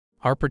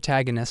Our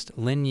protagonist,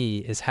 Lin Yi,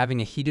 is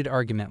having a heated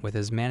argument with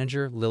his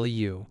manager, Lily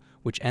Yu,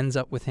 which ends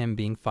up with him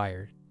being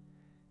fired.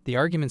 The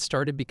argument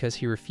started because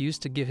he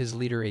refused to give his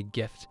leader a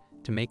gift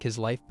to make his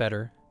life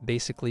better,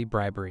 basically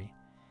bribery.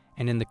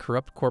 And in the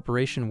corrupt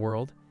corporation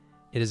world,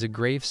 it is a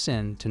grave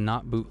sin to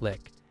not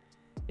bootlick.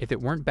 If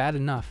it weren't bad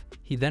enough,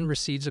 he then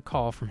receives a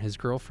call from his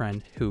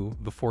girlfriend who,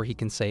 before he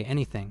can say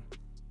anything,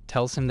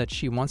 tells him that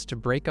she wants to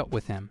break up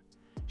with him.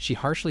 She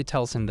harshly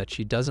tells him that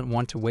she doesn't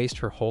want to waste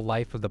her whole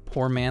life with a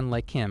poor man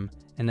like him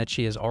and that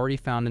she has already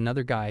found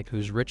another guy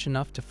who's rich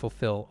enough to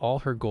fulfill all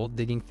her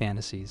gold-digging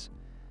fantasies.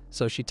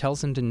 So she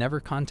tells him to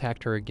never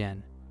contact her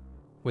again.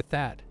 With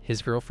that,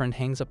 his girlfriend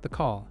hangs up the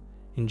call.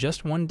 In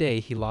just one day,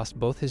 he lost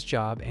both his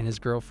job and his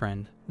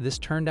girlfriend. This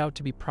turned out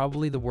to be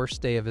probably the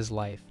worst day of his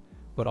life,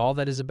 but all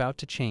that is about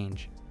to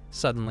change.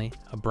 Suddenly,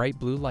 a bright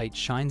blue light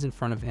shines in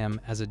front of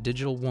him as a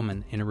digital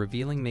woman in a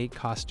revealing maid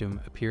costume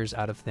appears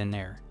out of thin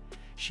air.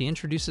 She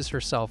introduces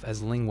herself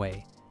as Ling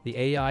Wei, the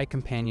AI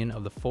companion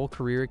of the full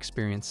career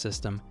experience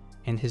system,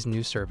 and his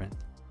new servant.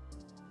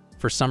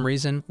 For some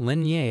reason,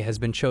 Lin Yi has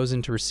been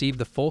chosen to receive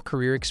the full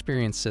career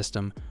experience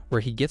system,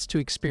 where he gets to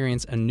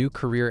experience a new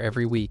career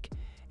every week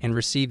and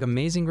receive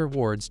amazing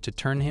rewards to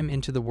turn him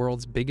into the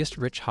world's biggest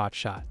rich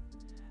hotshot.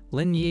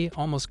 Lin Yi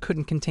almost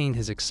couldn't contain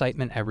his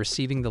excitement at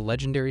receiving the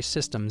legendary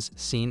systems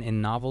seen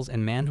in novels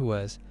and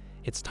manhwas.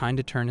 It's time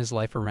to turn his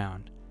life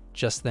around.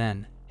 Just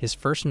then, his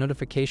first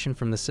notification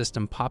from the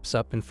system pops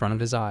up in front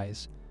of his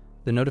eyes.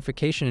 The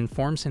notification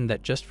informs him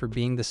that just for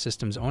being the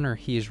system's owner,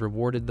 he is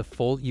rewarded the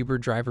full Uber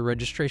driver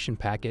registration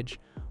package,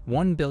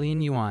 1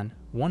 billion yuan,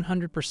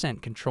 100%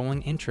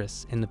 controlling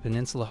interests in the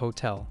Peninsula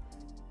Hotel,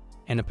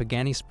 and a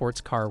Pagani sports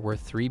car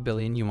worth 3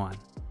 billion yuan.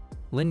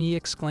 Lin Yi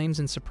exclaims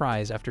in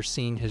surprise after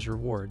seeing his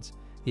rewards.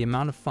 The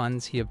amount of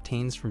funds he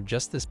obtains from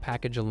just this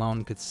package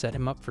alone could set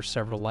him up for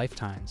several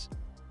lifetimes.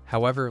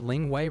 However,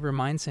 Ling Wei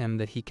reminds him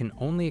that he can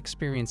only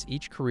experience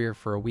each career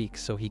for a week,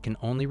 so he can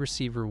only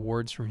receive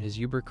rewards from his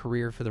Uber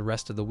career for the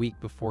rest of the week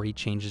before he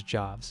changes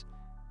jobs.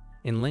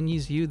 In Lin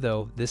Yi's view,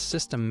 though, this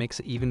system makes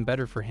it even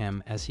better for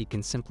him, as he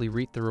can simply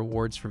reap the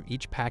rewards from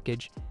each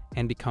package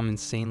and become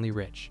insanely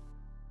rich.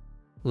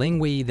 Ling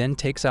Wei then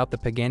takes out the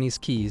Pagani's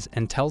keys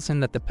and tells him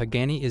that the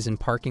Pagani is in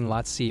parking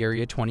lot C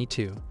area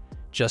 22.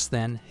 Just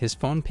then, his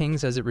phone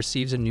pings as it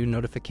receives a new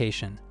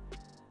notification.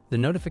 The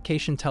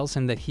notification tells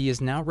him that he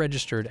is now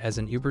registered as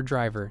an Uber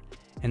driver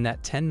and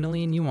that 10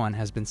 million yuan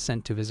has been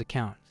sent to his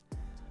account.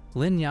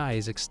 Lin Yi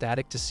is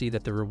ecstatic to see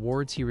that the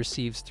rewards he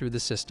receives through the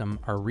system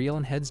are real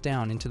and heads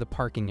down into the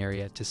parking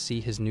area to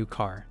see his new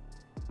car.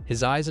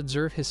 His eyes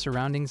observe his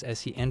surroundings as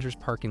he enters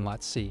parking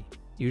lot C.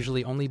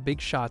 Usually only big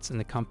shots in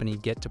the company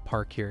get to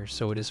park here,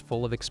 so it is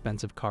full of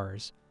expensive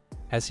cars.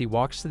 As he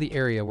walks to the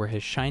area where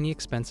his shiny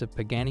expensive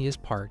Pagani is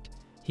parked,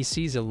 he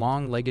sees a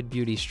long-legged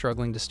beauty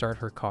struggling to start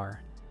her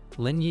car.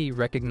 Lin Yi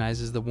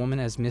recognizes the woman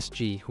as Miss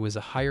Ji, who is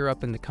a higher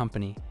up in the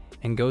company,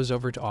 and goes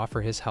over to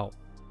offer his help.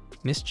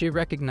 Miss Ji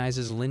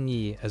recognizes Lin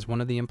Yi as one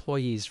of the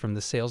employees from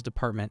the sales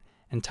department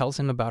and tells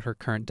him about her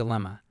current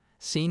dilemma.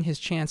 Seeing his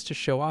chance to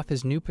show off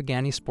his new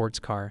Pagani sports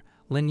car,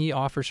 Lin Yi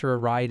offers her a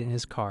ride in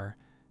his car,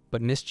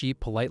 but Miss Ji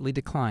politely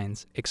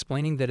declines,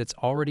 explaining that it's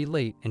already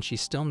late and she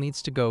still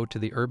needs to go to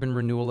the Urban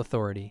Renewal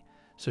Authority,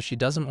 so she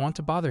doesn't want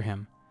to bother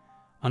him.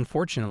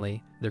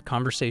 Unfortunately, their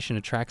conversation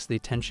attracts the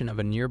attention of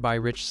a nearby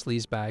rich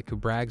sleazebag who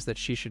brags that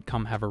she should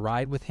come have a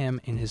ride with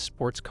him in his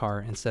sports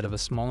car instead of a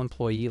small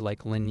employee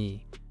like Lin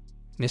Yi.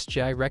 Miss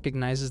Ji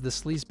recognizes the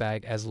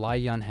sleazebag as Lai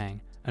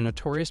Yunhang, a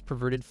notorious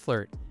perverted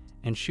flirt,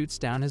 and shoots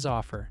down his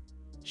offer.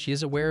 She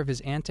is aware of his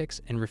antics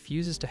and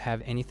refuses to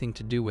have anything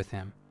to do with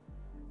him.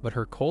 But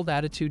her cold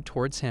attitude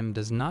towards him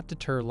does not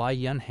deter Lai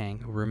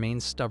Yunhang, who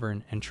remains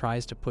stubborn and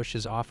tries to push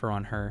his offer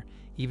on her,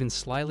 even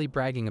slyly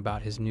bragging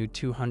about his new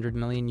 200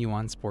 million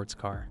yuan sports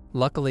car.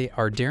 Luckily,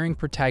 our daring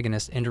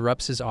protagonist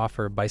interrupts his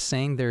offer by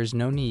saying there is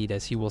no need,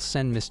 as he will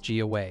send Miss Ji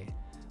away.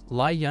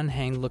 Lai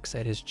Yunhang looks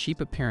at his cheap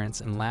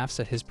appearance and laughs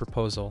at his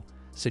proposal,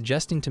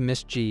 suggesting to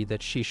Miss Ji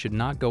that she should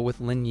not go with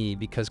Lin Yi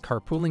because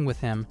carpooling with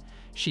him,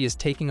 she is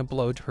taking a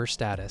blow to her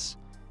status.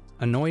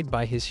 Annoyed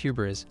by his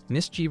hubris,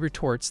 Miss Ji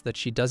retorts that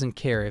she doesn't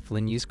care if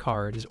Lin Yi's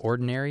car is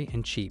ordinary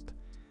and cheap.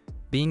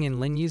 Being in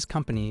Lin Yi's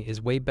company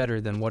is way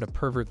better than what a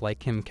pervert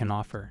like him can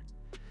offer.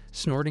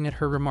 Snorting at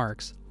her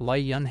remarks,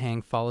 Lai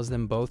Yunhang follows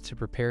them both to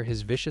prepare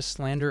his vicious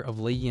slander of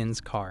Li Yin's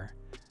car.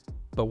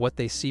 But what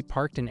they see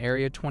parked in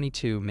Area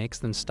 22 makes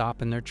them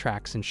stop in their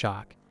tracks in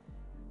shock.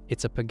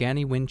 It's a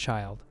Pagani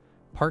Windchild,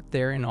 parked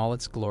there in all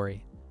its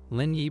glory.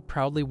 Lin Yi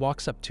proudly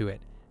walks up to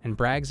it and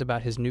brags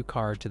about his new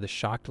car to the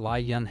shocked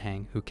Lai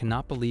Yunhang, who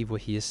cannot believe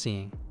what he is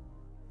seeing.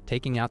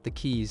 Taking out the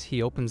keys,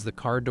 he opens the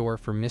car door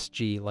for Miss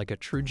Ji like a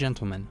true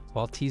gentleman,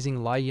 while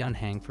teasing Lai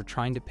Yunhang for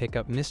trying to pick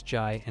up Miss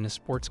Ji in a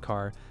sports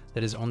car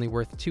that is only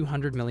worth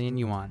 200 million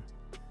yuan.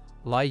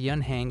 Lai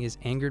Yunhang is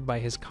angered by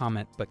his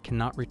comment but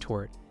cannot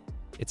retort.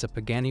 It's a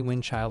Pagani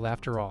Windchild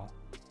after all.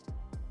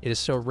 It is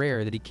so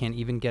rare that he can't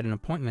even get an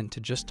appointment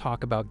to just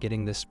talk about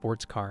getting this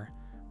sports car.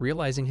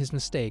 Realizing his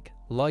mistake,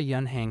 Lai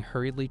Yunhang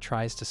hurriedly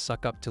tries to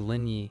suck up to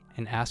Lin Yi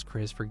and ask for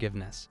his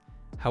forgiveness.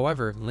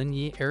 However, Lin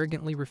Yi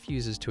arrogantly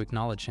refuses to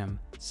acknowledge him,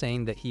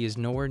 saying that he is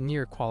nowhere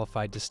near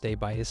qualified to stay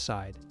by his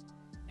side.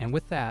 And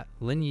with that,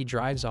 Lin Yi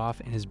drives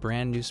off in his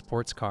brand new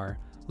sports car,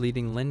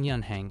 leaving Lin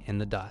Yunhang in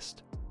the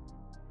dust.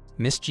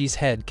 Miss Ji's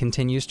head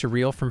continues to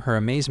reel from her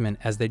amazement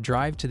as they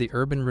drive to the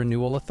Urban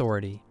Renewal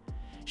Authority.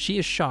 She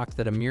is shocked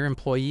that a mere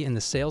employee in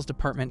the sales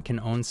department can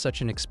own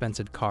such an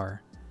expensive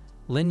car.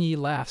 Lin Yi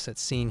laughs at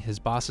seeing his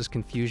boss's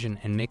confusion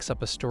and makes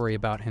up a story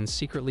about him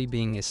secretly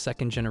being a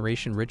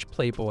second-generation rich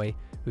playboy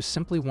who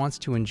simply wants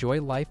to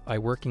enjoy life by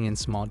working in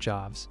small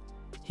jobs.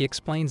 He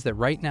explains that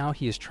right now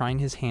he is trying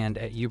his hand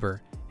at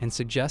Uber and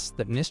suggests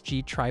that Miss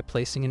Ji try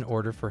placing an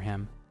order for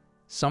him.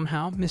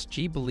 Somehow, Miss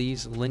Ji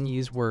believes Lin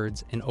Yi's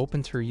words and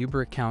opens her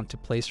Uber account to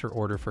place her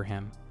order for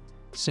him.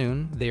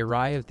 Soon, they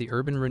arrive at the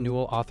Urban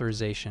Renewal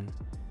Authorization.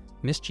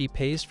 Miss Ji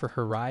pays for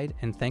her ride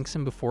and thanks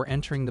him before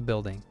entering the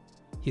building.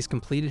 He's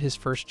completed his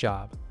first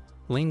job.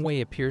 Ling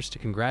Wei appears to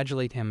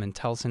congratulate him and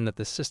tells him that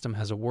the system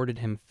has awarded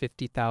him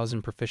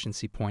 50,000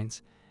 proficiency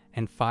points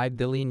and 5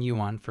 billion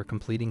yuan for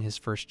completing his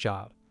first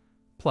job.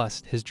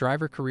 Plus, his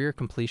driver career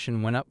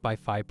completion went up by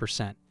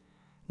 5%.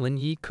 Lin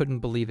Yi couldn't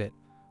believe it.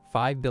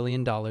 $5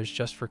 billion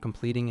just for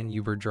completing an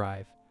Uber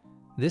drive.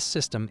 This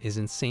system is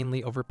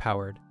insanely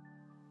overpowered.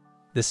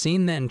 The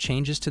scene then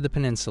changes to the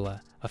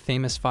Peninsula, a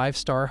famous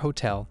 5-star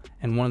hotel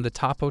and one of the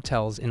top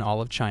hotels in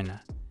all of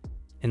China.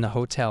 In the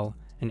hotel,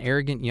 an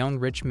arrogant young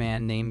rich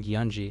man named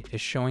Yunji is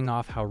showing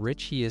off how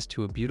rich he is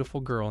to a beautiful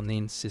girl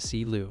named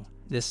Sisi Liu.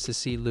 This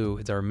Sisi Liu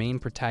is our main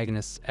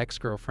protagonist's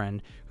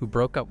ex-girlfriend who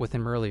broke up with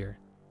him earlier.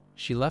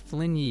 She left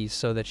Lin Yi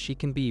so that she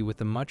can be with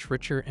the much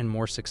richer and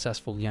more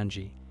successful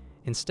Yunji.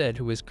 Instead,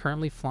 who is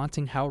currently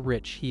flaunting how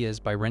rich he is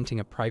by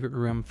renting a private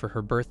room for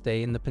her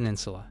birthday in the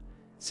peninsula.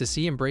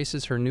 Sisi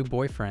embraces her new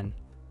boyfriend,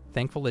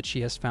 thankful that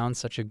she has found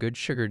such a good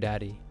sugar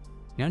daddy.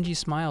 Yunji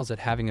smiles at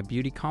having a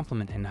beauty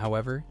compliment him,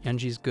 however,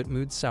 Yunji's good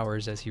mood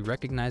sours as he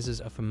recognizes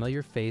a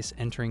familiar face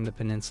entering the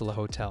Peninsula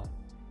Hotel.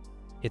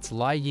 It's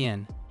Lai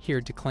Yin,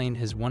 here to claim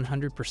his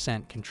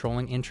 100%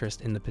 controlling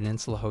interest in the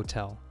Peninsula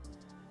Hotel.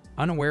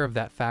 Unaware of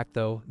that fact,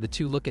 though, the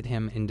two look at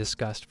him in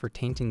disgust for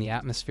tainting the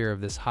atmosphere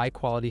of this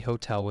high-quality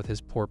hotel with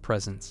his poor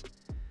presence.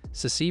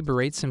 Sisi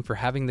berates him for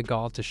having the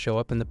gall to show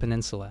up in the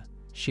peninsula.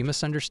 She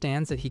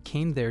misunderstands that he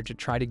came there to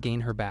try to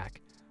gain her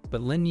back,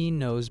 but Lin Yi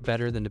knows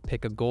better than to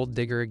pick a gold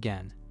digger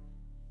again.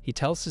 He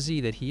tells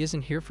Sisi that he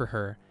isn't here for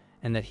her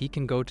and that he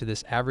can go to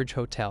this average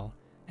hotel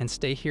and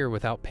stay here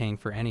without paying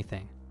for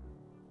anything.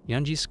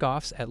 Yunji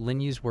scoffs at Lin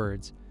Yi's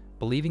words,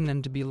 believing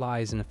them to be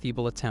lies in a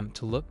feeble attempt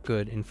to look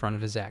good in front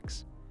of his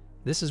ex.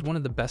 This is one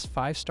of the best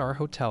 5-star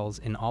hotels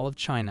in all of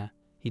China.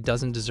 He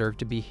doesn't deserve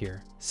to be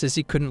here.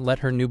 Sisi couldn't let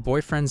her new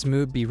boyfriend's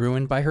mood be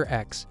ruined by her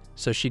ex,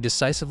 so she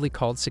decisively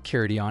called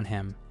security on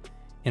him.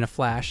 In a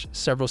flash,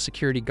 several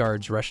security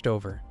guards rushed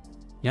over.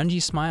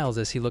 Yunji smiles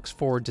as he looks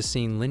forward to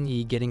seeing Lin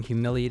Yi getting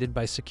humiliated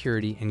by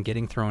security and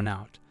getting thrown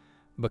out.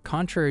 But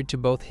contrary to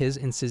both his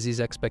and Sisi's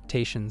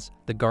expectations,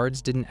 the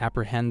guards didn't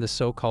apprehend the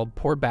so-called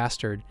poor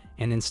bastard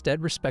and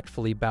instead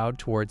respectfully bowed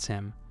towards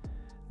him.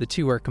 The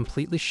two are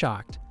completely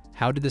shocked.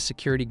 How did the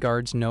security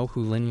guards know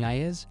who Lin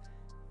Yi is?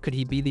 Could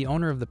he be the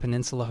owner of the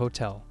Peninsula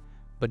Hotel?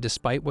 But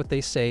despite what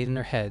they say in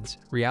their heads,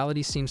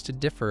 reality seems to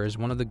differ as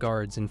one of the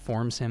guards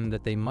informs him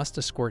that they must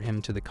escort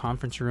him to the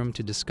conference room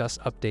to discuss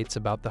updates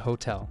about the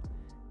hotel.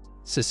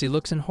 Sisi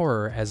looks in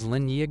horror as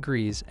Lin Yi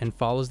agrees and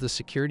follows the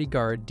security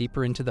guard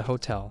deeper into the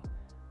hotel.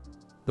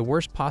 The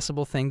worst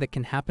possible thing that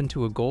can happen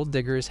to a gold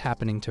digger is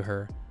happening to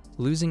her,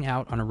 losing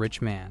out on a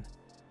rich man.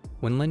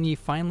 When Lin Yi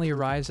finally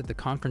arrives at the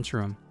conference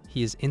room,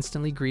 he is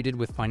instantly greeted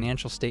with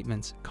financial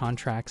statements,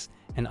 contracts,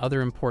 and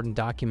other important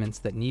documents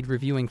that need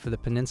reviewing for the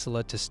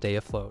peninsula to stay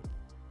afloat.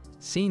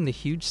 Seeing the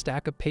huge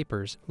stack of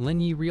papers,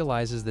 Lin Yi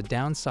realizes the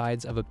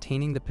downsides of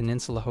obtaining the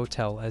Peninsula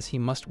Hotel as he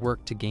must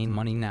work to gain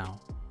money now.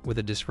 With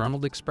a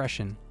disgruntled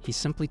expression, he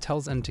simply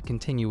tells them to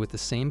continue with the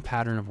same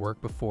pattern of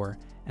work before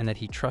and that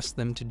he trusts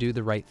them to do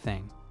the right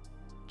thing.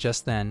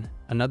 Just then,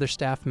 another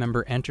staff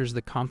member enters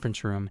the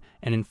conference room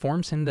and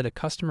informs him that a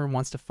customer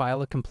wants to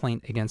file a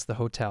complaint against the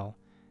hotel.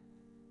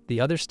 The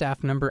other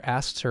staff member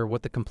asks her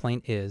what the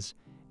complaint is,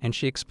 and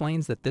she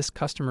explains that this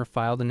customer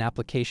filed an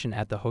application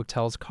at the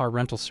hotel's car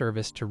rental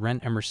service to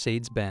rent a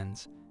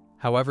Mercedes-Benz.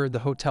 However, the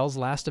hotel's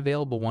last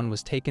available one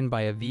was taken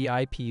by a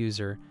VIP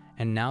user,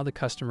 and now the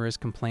customer is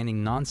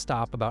complaining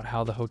non-stop about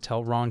how the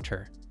hotel wronged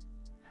her.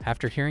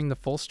 After hearing the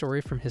full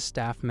story from his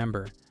staff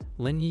member,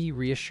 Lin Yi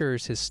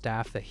reassures his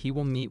staff that he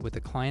will meet with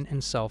the client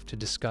himself to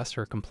discuss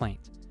her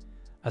complaint.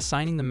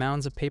 Assigning the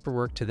mounds of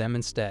paperwork to them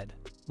instead,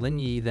 Lin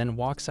Yi then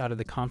walks out of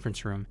the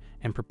conference room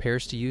and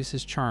prepares to use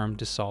his charm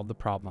to solve the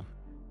problem.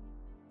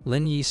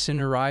 Lin Yi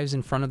soon arrives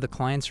in front of the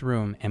client's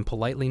room and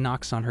politely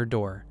knocks on her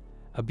door.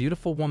 A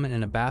beautiful woman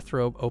in a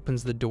bathrobe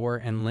opens the door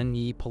and Lin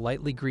Yi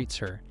politely greets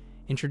her,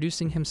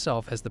 introducing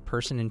himself as the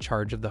person in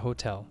charge of the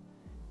hotel.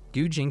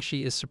 Gu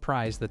Jingxi is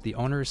surprised that the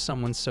owner is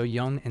someone so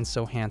young and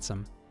so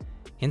handsome.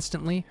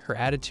 Instantly, her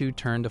attitude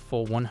turned a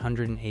full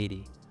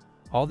 180.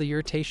 All the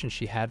irritation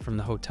she had from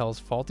the hotel's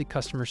faulty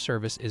customer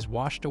service is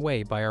washed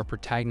away by our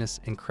protagonist's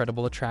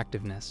incredible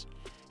attractiveness.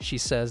 She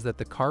says that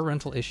the car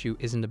rental issue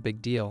isn't a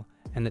big deal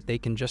and that they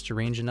can just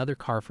arrange another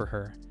car for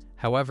her.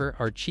 However,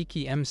 our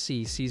cheeky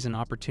MC sees an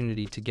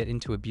opportunity to get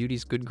into a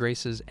beauty's good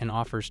graces and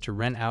offers to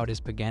rent out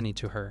his Pagani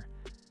to her.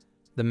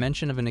 The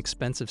mention of an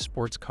expensive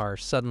sports car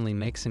suddenly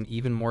makes him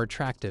even more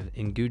attractive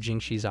in Gu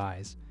Jingxi's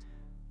eyes.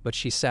 But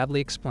she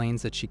sadly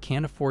explains that she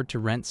can't afford to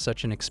rent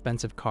such an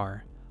expensive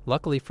car.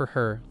 Luckily for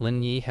her,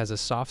 Lin Yi has a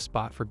soft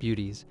spot for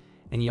beauties,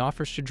 and he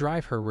offers to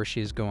drive her where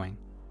she is going.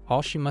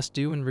 All she must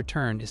do in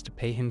return is to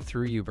pay him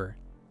through Uber.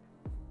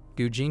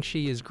 Gu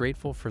Jingxi is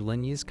grateful for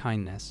Lin Yi's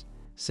kindness.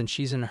 Since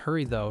she's in a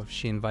hurry though,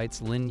 she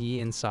invites Lin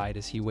Yi inside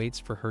as he waits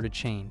for her to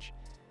change.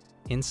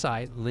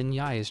 Inside, Lin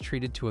Yi is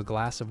treated to a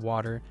glass of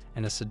water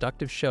and a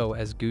seductive show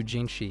as Gu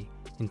Jingxi,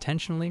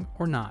 intentionally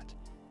or not,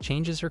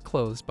 changes her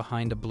clothes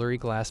behind a blurry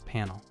glass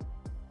panel,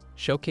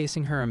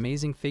 showcasing her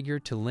amazing figure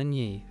to Lin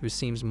Yi, who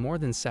seems more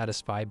than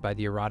satisfied by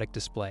the erotic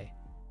display.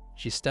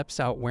 She steps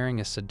out wearing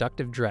a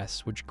seductive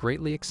dress which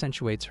greatly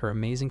accentuates her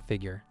amazing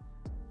figure.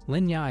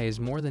 Lin Yi is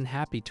more than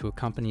happy to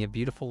accompany a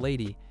beautiful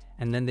lady,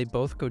 and then they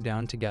both go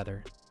down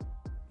together.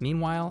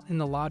 Meanwhile, in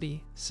the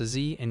lobby,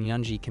 Sisi and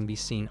Yunji can be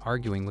seen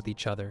arguing with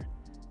each other.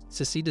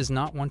 Sisi does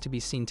not want to be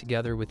seen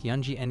together with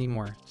Yunji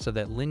anymore so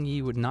that Lin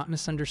Yi would not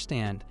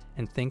misunderstand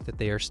and think that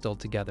they are still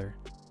together.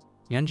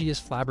 Yunji is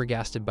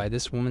flabbergasted by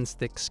this woman's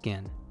thick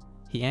skin.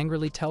 He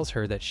angrily tells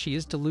her that she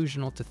is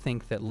delusional to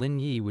think that Lin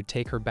Yi would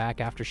take her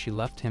back after she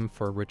left him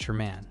for a richer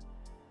man.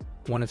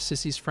 One of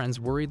Sisi's friends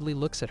worriedly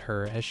looks at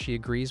her as she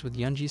agrees with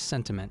Yunji's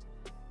sentiment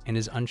and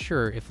is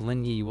unsure if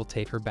Lin Yi will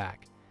take her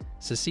back.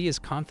 Sisi is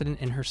confident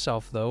in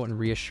herself though and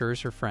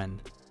reassures her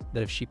friend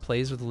that if she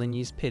plays with Lin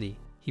Yi's pity,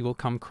 he will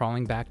come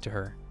crawling back to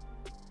her.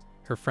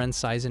 Her friend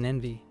sighs in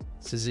envy.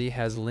 Sisi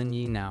has Lin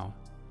Yi now,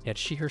 yet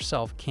she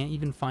herself can't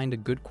even find a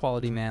good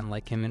quality man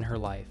like him in her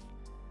life.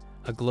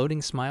 A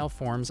gloating smile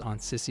forms on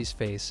Sisi's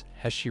face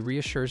as she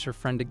reassures her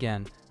friend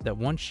again that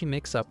once she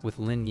makes up with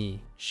Lin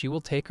Yi, she will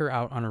take her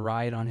out on a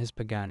ride on his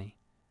Pagani.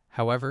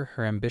 However,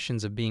 her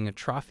ambitions of being a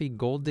trophy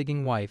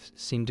gold-digging wife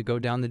seem to go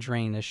down the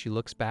drain as she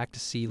looks back to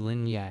see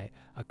Lin Yi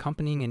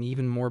accompanying an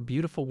even more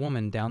beautiful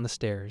woman down the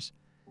stairs.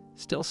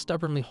 Still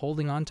stubbornly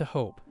holding on to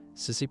hope,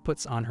 Sisi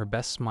puts on her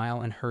best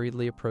smile and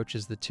hurriedly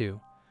approaches the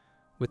two.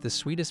 With the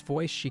sweetest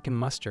voice she can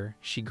muster,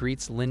 she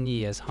greets Lin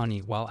Yi as honey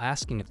while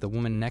asking if the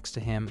woman next to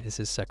him is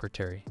his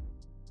secretary.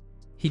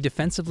 He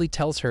defensively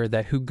tells her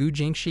that who Gu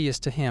Jingxi is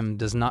to him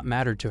does not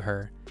matter to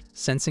her.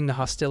 Sensing the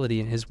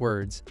hostility in his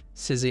words,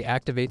 Sisi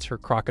activates her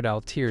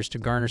crocodile tears to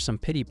garner some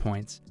pity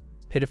points,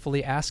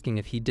 pitifully asking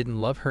if he didn't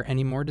love her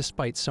anymore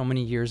despite so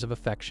many years of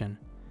affection.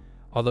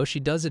 Although she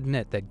does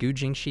admit that Gu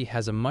Jingxi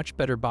has a much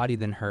better body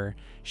than her,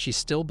 she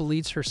still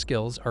believes her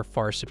skills are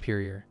far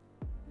superior.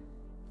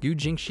 Gu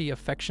Jingxi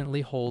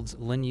affectionately holds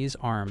Lin Yi's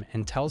arm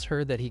and tells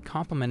her that he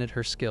complimented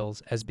her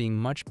skills as being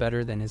much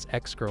better than his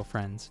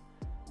ex-girlfriend's.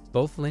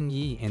 Both Lin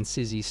Yi and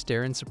Sisi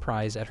stare in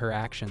surprise at her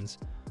actions,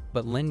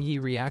 but Lin Yi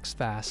reacts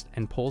fast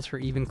and pulls her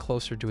even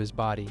closer to his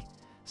body,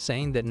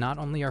 saying that not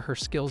only are her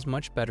skills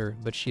much better,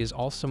 but she is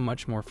also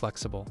much more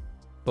flexible.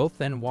 Both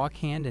then walk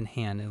hand in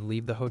hand and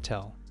leave the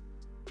hotel.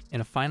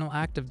 In a final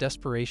act of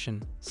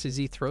desperation,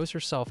 Sisi throws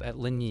herself at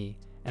Lin Yi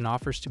and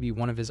offers to be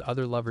one of his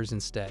other lovers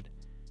instead.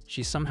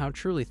 She somehow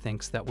truly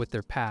thinks that with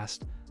their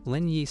past,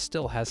 Lin Yi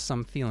still has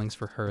some feelings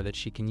for her that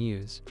she can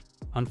use.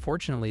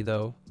 Unfortunately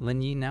though,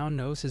 Lin Yi now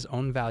knows his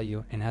own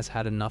value and has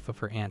had enough of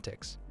her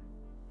antics.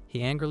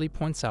 He angrily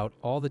points out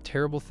all the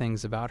terrible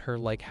things about her,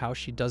 like how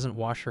she doesn't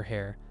wash her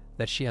hair,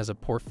 that she has a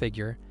poor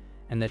figure,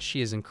 and that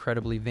she is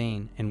incredibly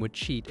vain and would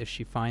cheat if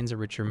she finds a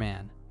richer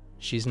man.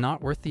 She's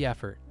not worth the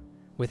effort.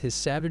 With his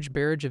savage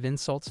barrage of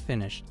insults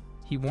finished,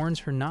 he warns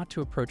her not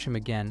to approach him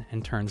again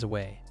and turns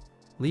away,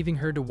 leaving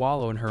her to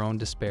wallow in her own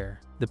despair.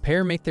 The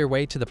pair make their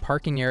way to the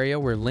parking area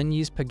where Lin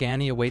Yi's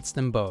Pagani awaits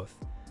them both.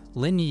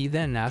 Lin Yi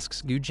then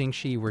asks Gu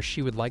Jingxi where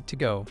she would like to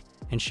go,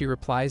 and she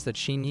replies that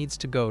she needs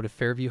to go to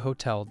Fairview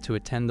Hotel to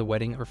attend the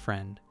wedding of her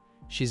friend.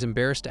 She's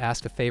embarrassed to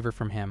ask a favor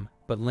from him,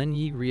 but Lin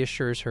Yi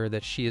reassures her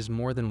that she is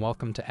more than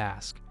welcome to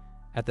ask.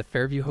 At the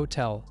Fairview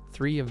Hotel,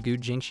 3 of Gu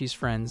Jingxi's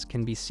friends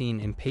can be seen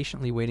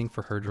impatiently waiting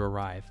for her to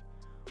arrive.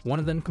 One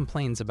of them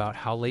complains about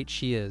how late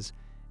she is,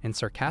 and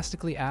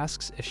sarcastically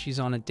asks if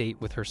she's on a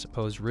date with her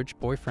supposed rich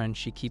boyfriend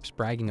she keeps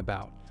bragging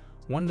about.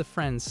 One of the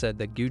friends said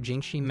that Gu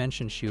Jingxi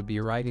mentioned she would be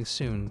arriving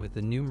soon with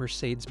the new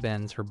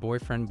Mercedes-Benz her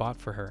boyfriend bought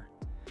for her.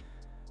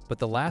 But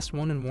the last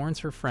woman warns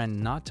her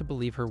friend not to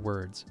believe her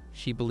words.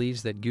 She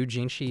believes that Gu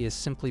Jingxi is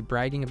simply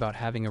bragging about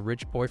having a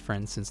rich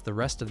boyfriend since the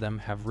rest of them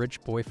have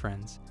rich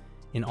boyfriends.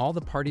 In all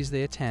the parties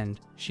they attend,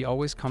 she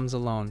always comes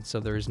alone, so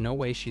there is no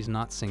way she's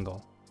not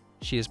single.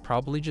 She is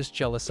probably just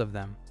jealous of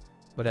them.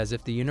 But as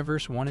if the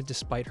universe wanted to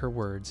spite her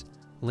words,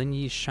 Lin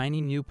Yi's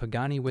shiny new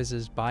Pagani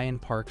whizzes by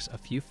and parks a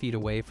few feet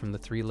away from the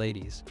 3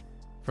 ladies.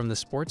 From the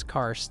sports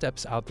car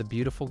steps out the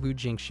beautiful Gu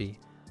Jingxi,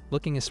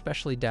 looking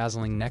especially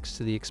dazzling next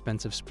to the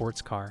expensive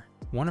sports car.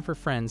 One of her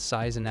friends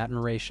sighs in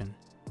admiration.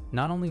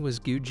 Not only was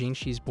Gu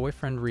Jingxi's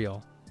boyfriend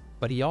real,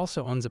 but he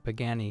also owns a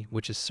Pagani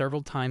which is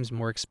several times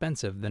more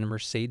expensive than a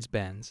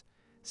Mercedes-Benz.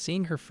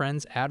 Seeing her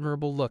friend's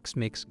admirable looks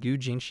makes Gu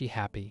Jingxi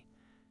happy.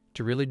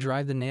 To really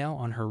drive the nail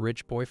on her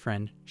rich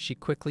boyfriend, she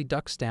quickly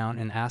ducks down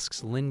and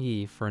asks Lin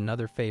Yi for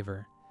another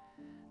favor.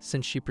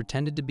 Since she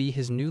pretended to be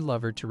his new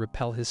lover to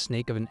repel his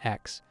snake of an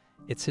ex,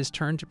 it's his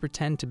turn to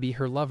pretend to be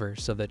her lover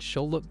so that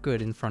she'll look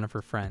good in front of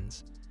her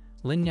friends.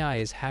 Lin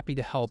Yi is happy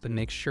to help and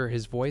makes sure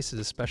his voice is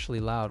especially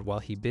loud while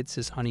he bids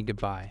his honey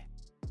goodbye.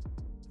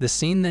 The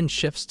scene then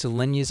shifts to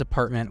Lin Yi's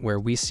apartment where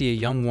we see a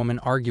young woman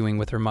arguing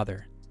with her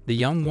mother. The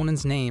young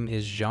woman's name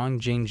is Zhang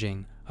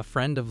Jingjing, a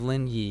friend of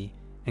Lin Yi,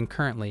 and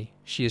currently,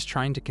 she is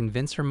trying to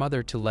convince her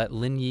mother to let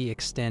Lin Yi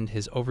extend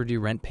his overdue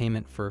rent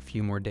payment for a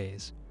few more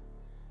days.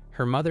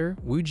 Her mother,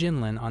 Wu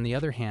Jinlin, on the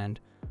other hand,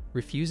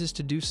 refuses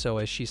to do so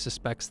as she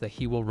suspects that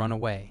he will run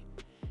away.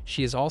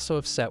 She is also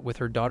upset with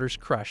her daughter's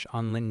crush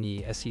on Lin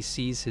Yi as he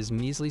sees his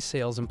measly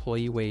sales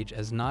employee wage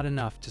as not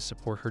enough to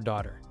support her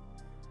daughter.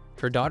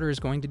 Her daughter is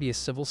going to be a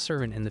civil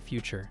servant in the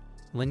future.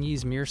 Lin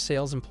Yi's mere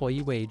sales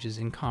employee wage is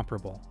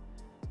incomparable.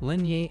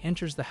 Lin Yi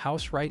enters the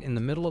house right in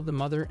the middle of the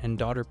mother and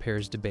daughter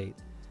pair's debate.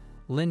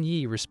 Lin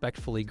Yi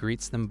respectfully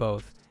greets them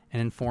both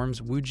and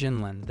informs Wu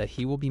Jinlin that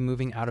he will be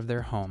moving out of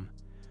their home.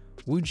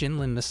 Wu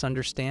Jinlin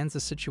misunderstands the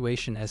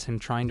situation as him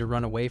trying to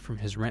run away from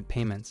his rent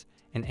payments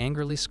and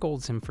angrily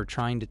scolds him for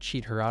trying to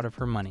cheat her out of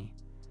her money.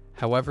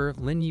 However,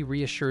 Lin Yi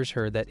reassures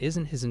her that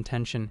isn't his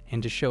intention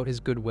and to show his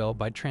goodwill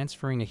by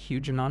transferring a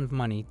huge amount of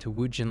money to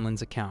Wu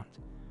Jinlin's account.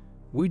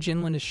 Wu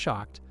Jinlin is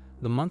shocked.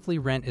 The monthly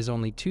rent is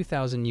only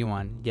 2,000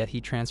 yuan, yet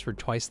he transferred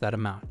twice that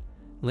amount.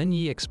 Lin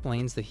Yi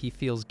explains that he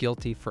feels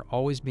guilty for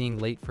always being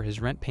late for his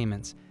rent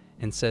payments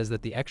and says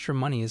that the extra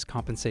money is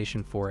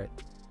compensation for it.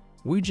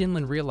 Wu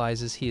Jinlin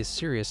realizes he is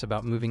serious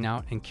about moving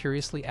out and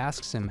curiously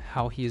asks him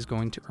how he is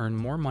going to earn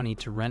more money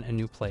to rent a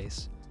new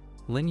place.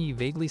 Lin Yi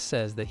vaguely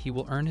says that he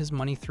will earn his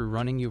money through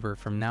running Uber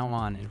from now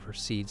on and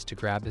proceeds to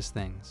grab his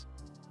things.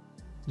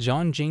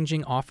 Zhang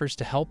Jingjing offers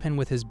to help him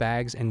with his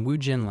bags and Wu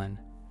Jinlin,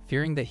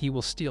 fearing that he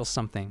will steal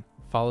something,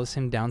 follows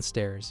him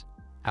downstairs.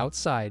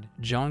 Outside,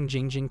 Zhang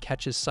Jingjing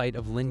catches sight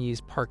of Lin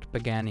Yi's parked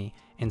Pagani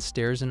and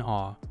stares in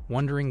awe,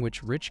 wondering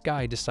which rich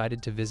guy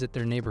decided to visit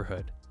their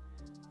neighborhood.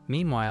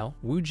 Meanwhile,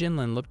 Wu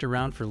Jinlin looked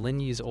around for Lin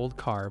Yi's old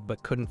car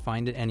but couldn't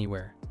find it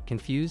anywhere.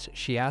 Confused,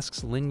 she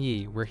asks Lin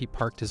Yi where he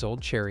parked his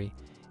old Cherry,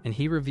 and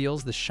he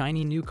reveals the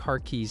shiny new car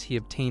keys he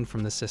obtained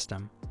from the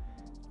system.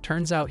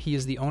 Turns out he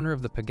is the owner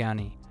of the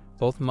Pagani.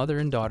 Both mother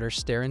and daughter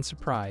stare in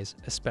surprise,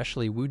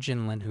 especially Wu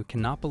Jinlin, who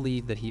cannot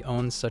believe that he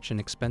owns such an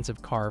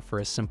expensive car for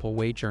a simple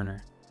wage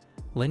earner.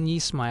 Lin Yi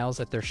smiles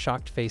at their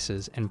shocked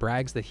faces and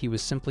brags that he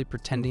was simply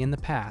pretending in the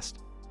past.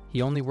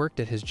 He only worked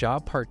at his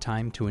job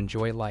part-time to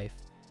enjoy life.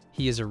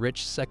 He is a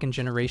rich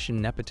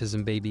second-generation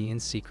nepotism baby in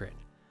secret.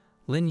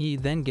 Lin Yi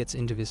then gets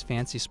into his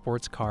fancy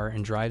sports car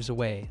and drives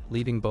away,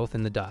 leaving both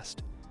in the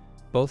dust.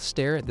 Both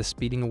stare at the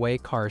speeding away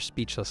car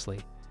speechlessly.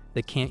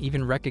 They can't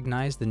even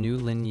recognize the new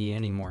Lin Yi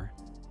anymore.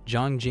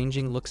 Zhang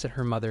Jingjing looks at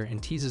her mother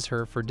and teases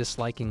her for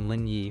disliking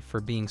Lin Yi for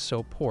being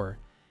so poor,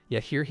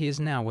 yet here he is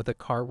now with a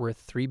car worth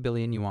 3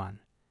 billion yuan.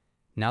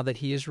 Now that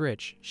he is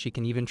rich, she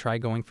can even try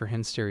going for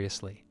him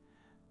seriously.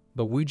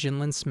 But Wu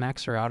Jinlin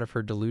smacks her out of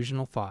her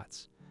delusional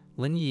thoughts.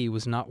 Lin Yi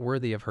was not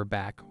worthy of her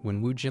back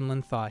when Wu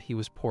Jinlin thought he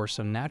was poor,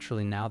 so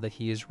naturally now that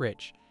he is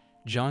rich,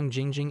 Zhang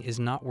Jingjing is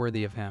not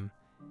worthy of him.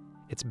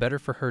 It's better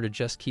for her to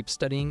just keep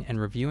studying and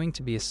reviewing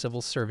to be a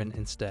civil servant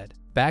instead.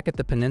 Back at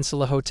the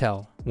Peninsula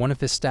Hotel, one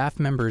of his staff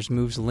members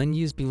moves Lin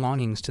Yi's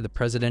belongings to the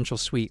presidential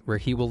suite where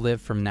he will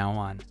live from now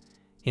on.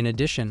 In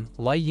addition,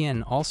 Lai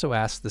Yin also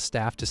asks the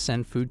staff to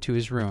send food to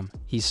his room.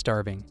 He's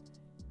starving.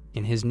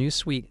 In his new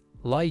suite,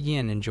 Lai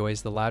Yin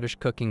enjoys the lavish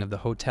cooking of the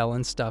hotel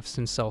and stuffs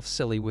himself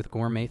silly with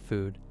gourmet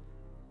food.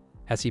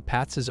 As he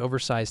pats his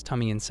oversized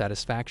tummy in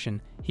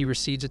satisfaction, he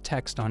receives a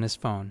text on his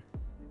phone.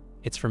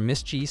 It's from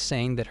Miss Ji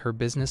saying that her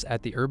business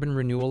at the Urban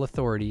Renewal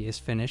Authority is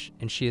finished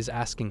and she is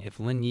asking if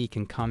Lin Yi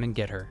can come and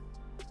get her.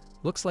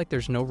 Looks like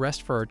there's no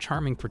rest for our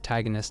charming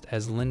protagonist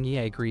as Lin Yi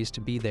agrees to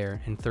be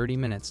there in 30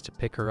 minutes to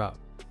pick her up.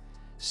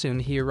 Soon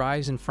he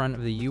arrives in front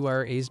of the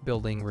URA's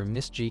building where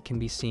Miss Ji can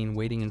be seen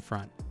waiting in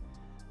front.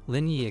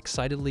 Lin Yi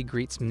excitedly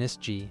greets Miss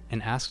Ji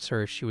and asks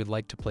her if she would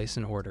like to place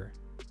an order.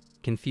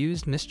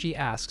 Confused, Miss Ji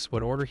asks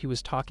what order he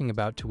was talking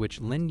about, to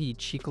which Lin Yi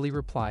cheekily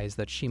replies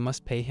that she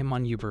must pay him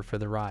on Uber for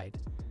the ride.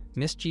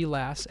 Miss Ji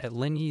laughs at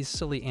Lin Yi's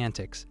silly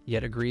antics,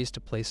 yet agrees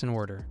to place an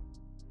order.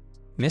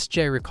 Miss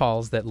J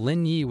recalls that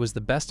Lin Yi was the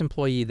best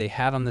employee they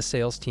had on the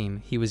sales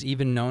team. He was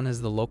even known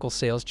as the local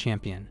sales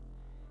champion.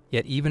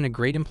 Yet even a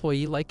great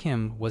employee like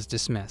him was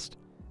dismissed.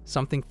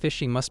 Something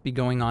fishy must be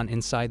going on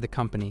inside the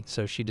company,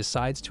 so she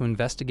decides to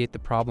investigate the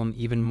problem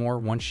even more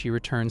once she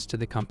returns to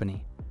the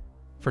company.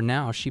 For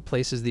now, she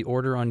places the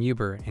order on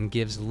Uber and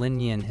gives Lin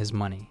Yin his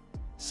money.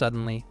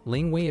 Suddenly,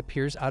 Ling Wei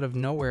appears out of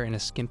nowhere in a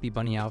skimpy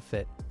bunny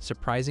outfit,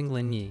 surprising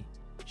Lin Yi.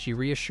 She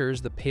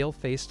reassures the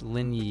pale-faced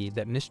Lin Yi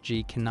that Miss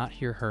Ji cannot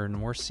hear her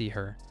nor see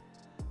her.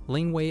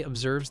 Ling Wei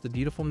observes the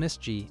beautiful Miss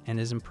Ji and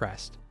is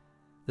impressed.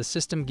 The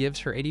system gives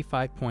her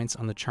 85 points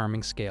on the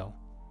charming scale.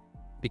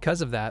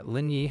 Because of that,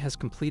 Lin Yi has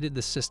completed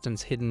the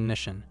system's hidden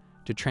mission.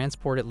 to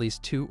transport at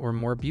least 2 or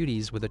more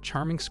beauties with a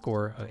charming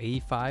score of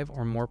 85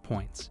 or more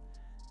points.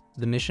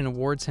 The mission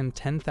awards him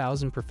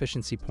 10,000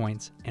 proficiency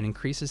points and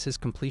increases his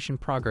completion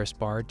progress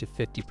bar to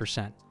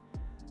 50%.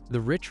 The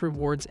rich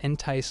rewards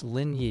entice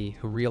Lin Yi,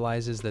 who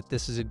realizes that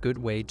this is a good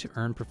way to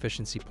earn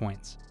proficiency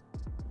points.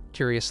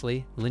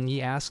 Curiously, Lin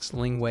Yi asks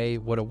Ling Wei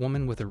what a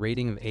woman with a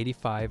rating of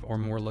 85 or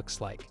more looks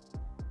like.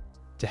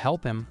 To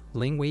help him,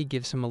 Ling Wei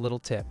gives him a little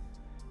tip.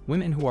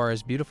 Women who are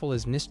as beautiful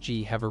as Miss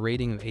Ji have a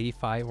rating of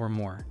 85 or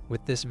more.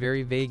 With this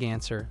very vague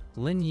answer,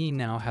 Lin Yi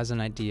now has an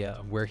idea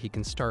of where he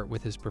can start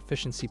with his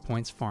proficiency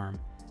points farm.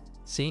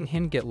 Seeing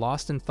him get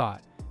lost in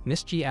thought,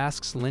 Miss Ji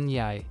asks Lin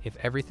Yi if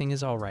everything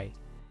is alright.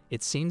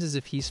 It seems as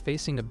if he's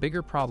facing a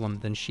bigger problem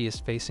than she is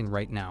facing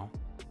right now.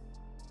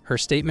 Her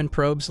statement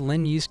probes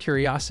Lin Yi's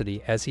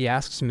curiosity as he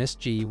asks Miss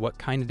Ji what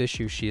kind of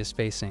issue she is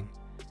facing.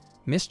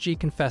 Miss Ji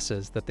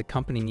confesses that the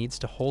company needs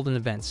to hold an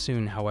event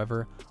soon.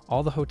 However,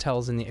 all the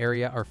hotels in the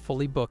area are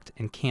fully booked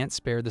and can't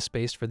spare the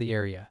space for the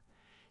area.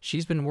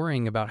 She's been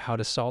worrying about how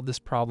to solve this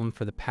problem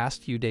for the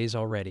past few days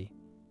already.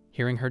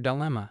 Hearing her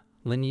dilemma,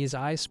 Lin Yi's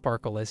eyes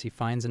sparkle as he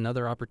finds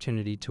another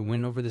opportunity to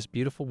win over this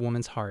beautiful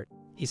woman's heart.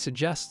 He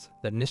suggests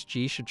that Miss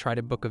Ji should try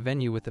to book a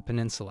venue with the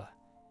peninsula.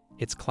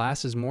 Its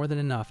class is more than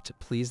enough to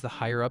please the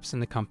higher-ups in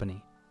the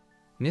company.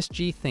 Miss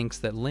Ji thinks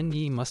that Lin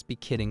Yi must be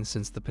kidding,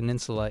 since the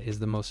peninsula is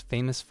the most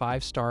famous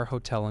 5-star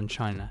hotel in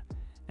China,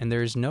 and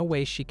there is no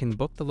way she can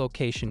book the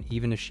location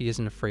even if she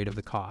isn't afraid of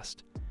the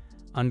cost.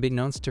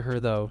 Unbeknownst to her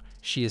though,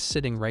 she is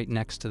sitting right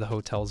next to the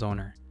hotel's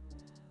owner.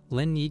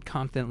 Lin Yi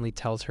confidently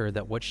tells her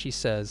that what she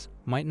says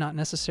might not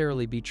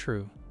necessarily be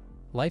true.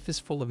 Life is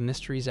full of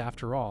mysteries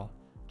after all,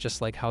 just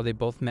like how they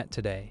both met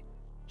today.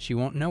 She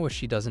won't know if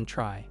she doesn't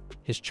try.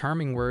 His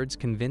charming words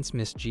convince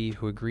Miss Ji,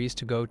 who agrees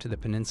to go to the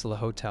Peninsula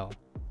Hotel.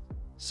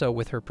 So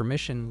with her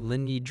permission,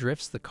 Lin Yi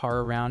drifts the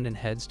car around and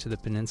heads to the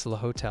Peninsula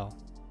Hotel.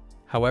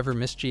 However,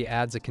 Miss Ji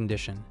adds a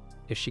condition.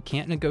 If she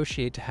can't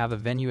negotiate to have a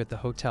venue at the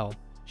hotel,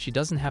 she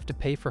doesn't have to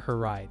pay for her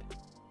ride.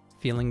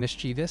 Feeling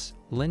mischievous,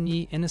 Lin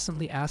Yi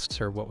innocently asks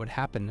her what would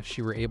happen if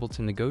she were able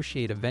to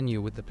negotiate a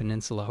venue with the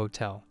Peninsula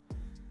Hotel.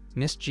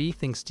 Miss Ji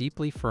thinks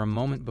deeply for a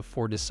moment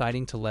before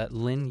deciding to let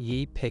Lin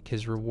Yi pick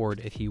his reward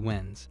if he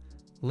wins.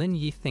 Lin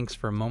Yi thinks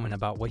for a moment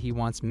about what he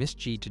wants Miss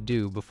Ji to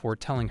do before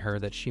telling her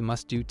that she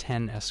must do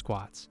 10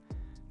 S-squats.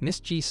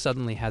 Miss Ji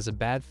suddenly has a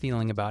bad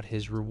feeling about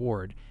his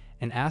reward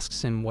and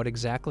asks him what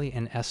exactly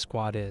an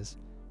S-squat is.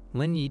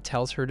 Lin Yi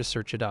tells her to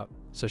search it up,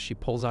 so she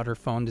pulls out her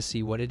phone to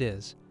see what it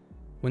is.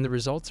 When the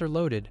results are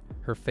loaded,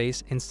 her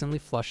face instantly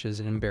flushes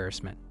in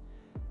embarrassment.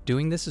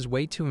 Doing this is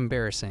way too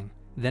embarrassing.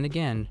 Then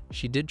again,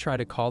 she did try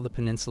to call the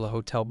Peninsula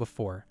Hotel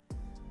before,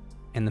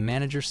 and the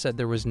manager said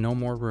there was no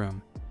more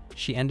room.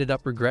 She ended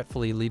up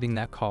regretfully leaving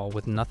that call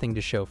with nothing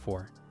to show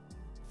for.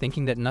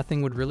 Thinking that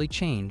nothing would really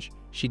change,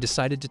 she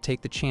decided to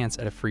take the chance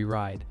at a free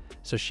ride,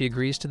 so she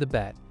agrees to the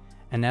bet,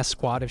 an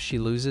S-squat if she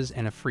loses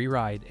and a free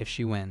ride if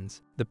she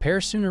wins. The pair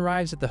soon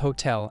arrives at the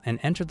hotel and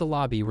enter the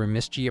lobby, where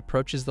Miss Ji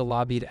approaches the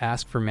lobby to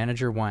ask for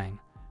Manager Wang.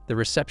 The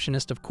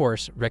receptionist, of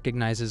course,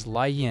 recognizes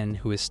Lai Yin,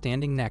 who is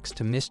standing next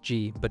to Miss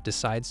Ji but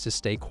decides to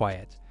stay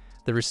quiet.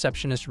 The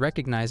receptionist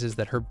recognizes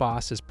that her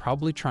boss is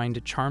probably trying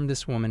to charm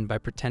this woman by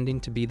pretending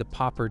to be the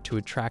pauper to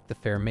attract the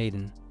fair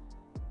maiden.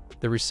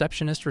 The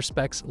receptionist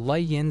respects Lai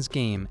Yin's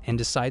game and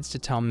decides to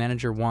tell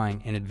Manager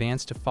Wang in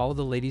advance to follow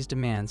the lady's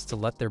demands to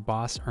let their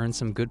boss earn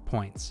some good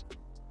points.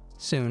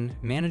 Soon,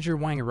 Manager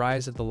Wang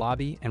arrives at the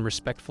lobby and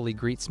respectfully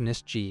greets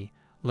Miss Ji,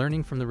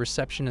 learning from the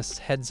receptionist's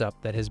heads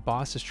up that his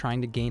boss is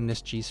trying to gain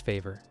Miss Ji's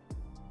favor.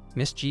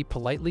 Miss Ji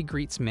politely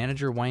greets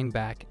Manager Wang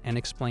back and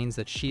explains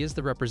that she is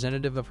the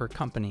representative of her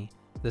company,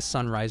 the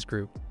Sunrise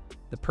Group.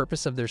 The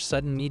purpose of their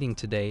sudden meeting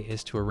today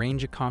is to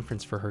arrange a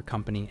conference for her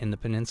company in the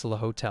Peninsula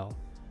Hotel,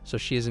 so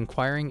she is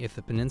inquiring if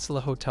the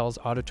Peninsula Hotel's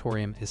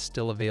auditorium is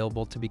still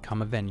available to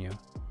become a venue.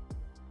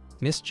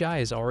 Miss Ji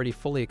is already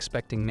fully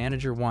expecting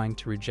Manager Wang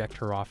to reject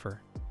her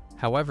offer.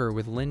 However,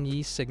 with Lin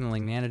Yi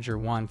signaling Manager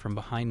Wang from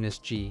behind Miss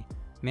Ji,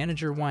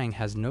 Manager Wang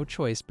has no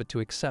choice but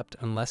to accept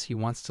unless he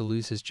wants to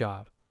lose his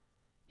job.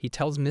 He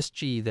tells Miss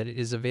Ji that it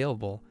is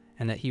available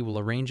and that he will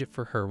arrange it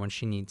for her when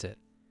she needs it.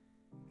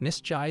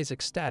 Miss Ji is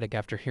ecstatic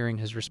after hearing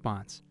his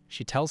response.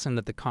 She tells him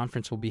that the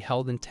conference will be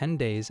held in 10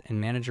 days, and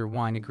Manager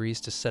Wang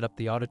agrees to set up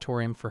the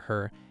auditorium for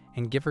her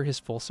and give her his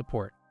full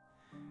support.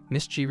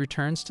 Miss Ji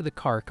returns to the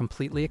car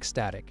completely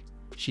ecstatic.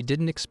 She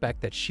didn't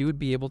expect that she would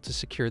be able to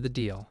secure the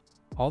deal.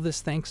 All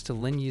this thanks to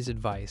Lin Yi's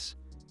advice.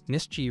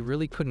 Miss Ji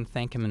really couldn't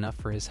thank him enough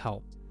for his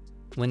help.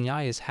 Lin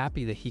Yi is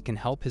happy that he can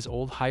help his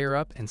old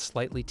higher-up and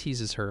slightly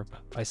teases her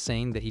by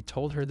saying that he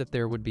told her that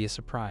there would be a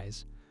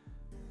surprise.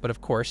 But of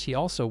course, he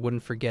also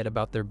wouldn't forget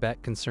about their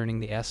bet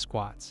concerning the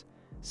S-squats.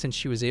 Since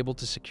she was able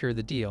to secure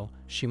the deal,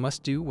 she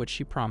must do what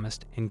she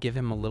promised and give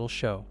him a little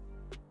show.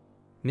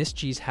 Miss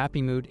Ji's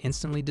happy mood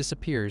instantly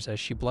disappears as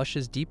she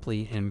blushes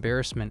deeply in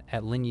embarrassment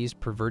at Lin Yi's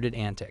perverted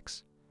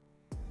antics.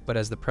 But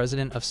as the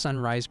president of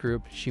Sunrise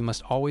Group, she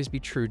must always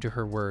be true to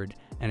her word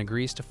and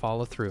agrees to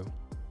follow through.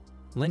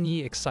 Lin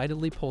Yi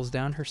excitedly pulls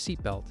down her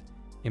seatbelt,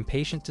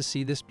 impatient to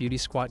see this beauty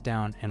squat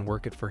down and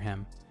work it for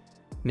him.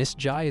 Miss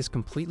Jai is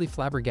completely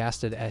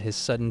flabbergasted at his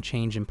sudden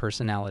change in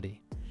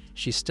personality.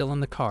 She's still in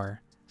the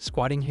car.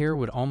 Squatting here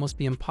would almost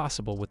be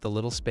impossible with the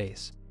little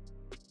space.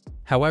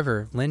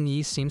 However, Lin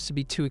Yi seems to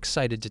be too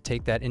excited to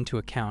take that into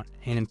account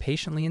and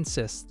impatiently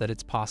insists that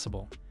it's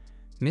possible.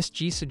 Miss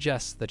Ji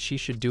suggests that she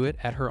should do it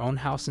at her own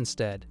house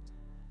instead.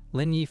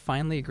 Lin Yi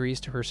finally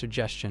agrees to her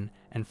suggestion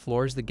and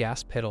floors the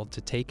gas pedal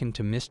to take him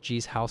to Miss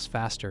Ji's house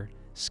faster,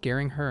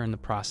 scaring her in the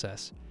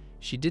process.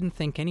 She didn't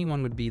think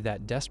anyone would be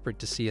that desperate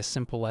to see a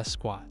simple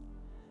squat.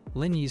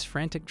 Lin Yi's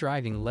frantic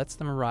driving lets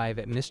them arrive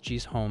at Miss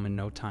Ji's home in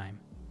no time.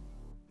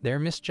 There,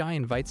 Miss Jai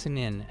invites him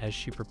in as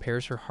she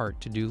prepares her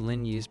heart to do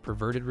Lin Yi's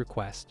perverted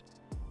request.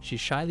 She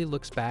shyly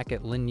looks back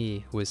at Lin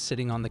Yi, who is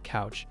sitting on the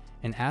couch,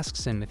 and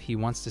asks him if he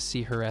wants to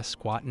see her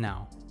squat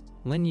now.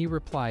 Lin Yi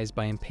replies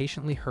by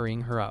impatiently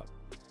hurrying her up.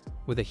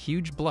 With a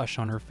huge blush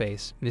on her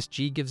face, Miss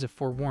Ji gives a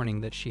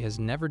forewarning that she has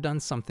never done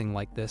something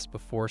like this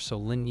before, so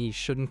Lin Yi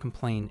shouldn't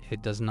complain if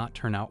it does not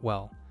turn out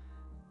well.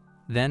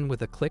 Then,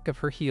 with a click of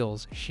her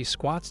heels, she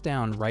squats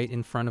down right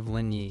in front of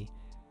Lin Yi,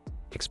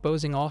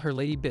 exposing all her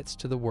lady bits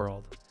to the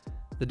world.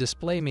 The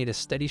display made a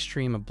steady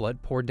stream of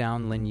blood pour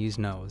down Lin Yi's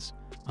nose.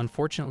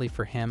 Unfortunately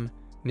for him,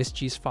 Miss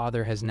Ji's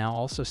father has now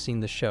also seen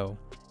the show,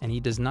 and he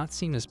does not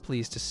seem as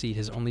pleased to see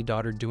his only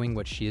daughter doing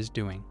what she is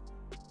doing.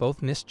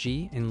 Both Miss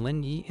Ji and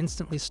Lin Yi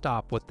instantly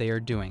stop what they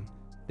are doing.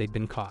 They've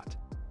been caught.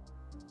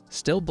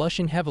 Still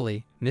blushing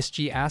heavily, Miss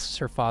Ji asks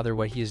her father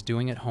what he is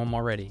doing at home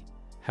already.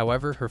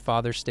 However, her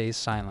father stays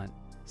silent.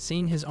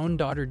 Seeing his own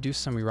daughter do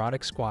some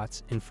erotic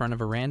squats in front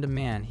of a random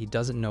man he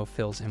doesn't know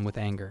fills him with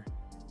anger.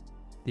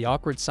 The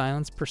awkward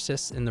silence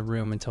persists in the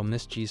room until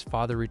Miss Ji's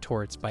father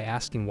retorts by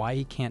asking why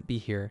he can't be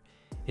here.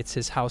 It's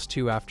his house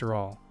too, after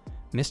all.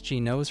 Miss Ji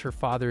knows her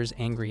father is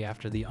angry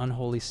after the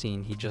unholy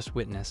scene he just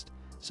witnessed,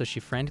 so she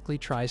frantically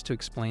tries to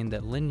explain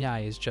that Lin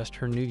Yi is just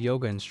her new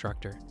yoga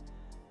instructor.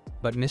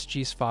 But Miss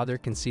Ji's father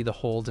can see the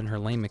holes in her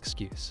lame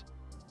excuse.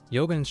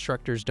 Yoga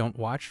instructors don't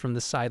watch from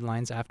the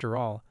sidelines after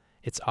all.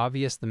 It's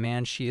obvious the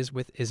man she is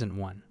with isn't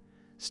one.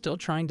 Still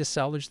trying to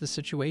salvage the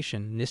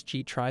situation, Miss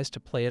Ji tries to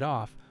play it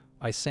off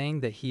by saying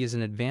that he is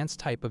an advanced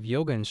type of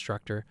yoga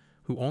instructor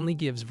who only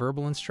gives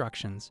verbal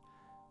instructions.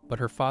 But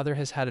her father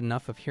has had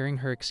enough of hearing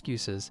her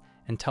excuses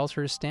and tells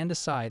her to stand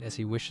aside as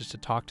he wishes to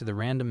talk to the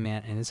random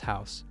man in his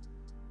house.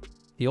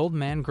 The old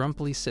man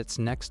grumpily sits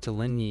next to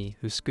Lin Yi,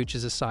 who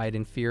scooches aside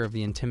in fear of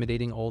the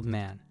intimidating old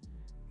man.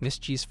 Miss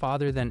Ji's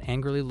father then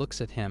angrily looks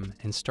at him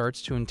and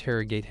starts to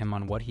interrogate him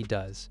on what he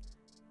does.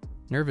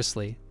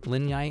 Nervously,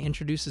 Lin Yi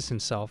introduces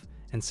himself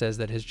and says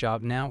that his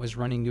job now is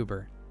running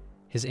Uber.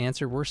 His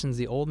answer worsens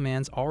the old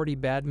man's already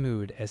bad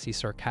mood as he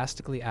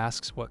sarcastically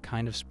asks what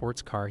kind of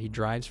sports car he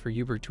drives for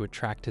Uber to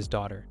attract his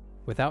daughter.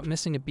 Without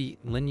missing a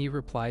beat, Lin Yi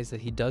replies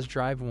that he does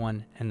drive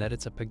one and that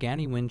it's a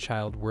Pagani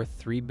Windchild worth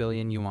 3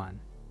 billion yuan.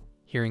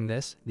 Hearing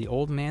this, the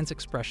old man's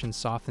expression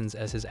softens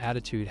as his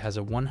attitude has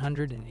a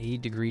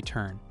 180-degree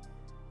turn.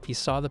 He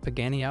saw the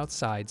Pagani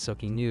outside, so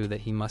he knew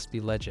that he must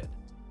be legit.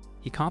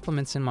 He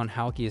compliments him on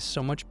how he is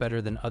so much better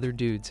than other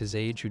dudes his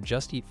age who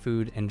just eat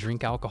food and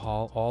drink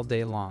alcohol all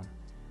day long.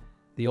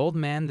 The old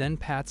man then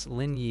pats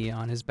Lin Yi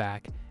on his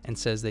back and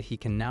says that he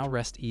can now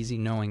rest easy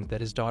knowing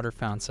that his daughter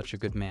found such a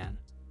good man.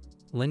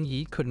 Lin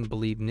Yi couldn't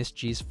believe Miss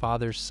Ji's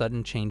father's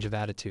sudden change of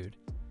attitude.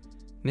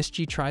 Miss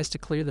Ji tries to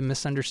clear the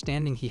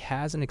misunderstanding he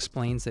has and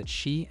explains that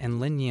she and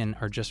Lin Yin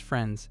are just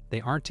friends,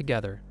 they aren't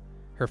together.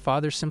 Her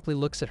father simply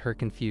looks at her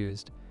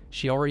confused.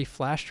 She already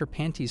flashed her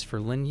panties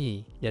for Lin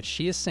Yi, yet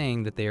she is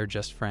saying that they are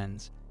just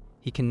friends.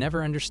 He can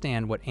never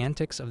understand what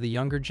antics of the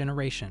younger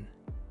generation.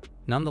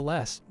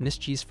 Nonetheless, Miss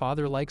Ji's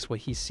father likes what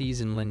he sees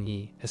in Lin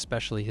Yi,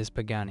 especially his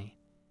Pagani.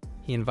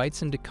 He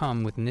invites him to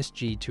come with Miss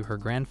Ji to her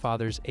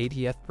grandfather's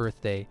 80th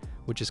birthday,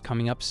 which is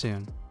coming up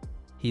soon.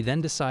 He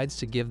then decides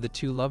to give the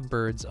two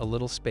lovebirds a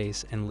little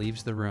space and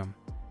leaves the room.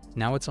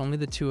 Now it's only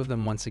the two of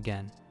them once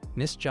again.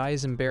 Miss Jai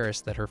is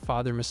embarrassed that her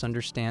father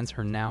misunderstands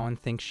her now and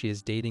thinks she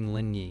is dating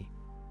Lin Yi.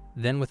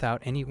 Then,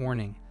 without any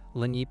warning,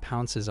 Lin Yi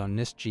pounces on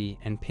Miss Ji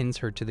and pins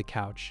her to the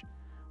couch.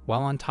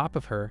 While on top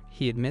of her,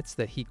 he admits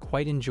that he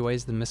quite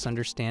enjoys the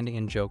misunderstanding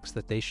and jokes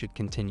that they should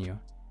continue.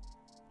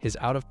 His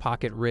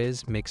out-of-pocket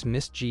riz makes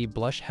Miss Ji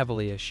blush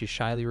heavily as she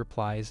shyly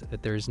replies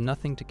that there is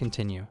nothing to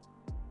continue.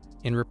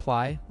 In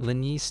reply,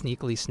 Lin Yi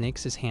sneakily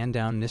snakes his hand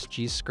down Miss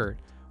Ji's skirt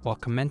while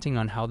commenting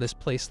on how this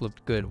place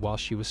looked good while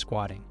she was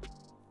squatting.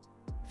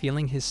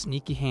 Feeling his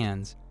sneaky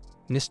hands,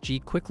 Miss Ji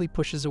quickly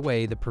pushes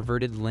away the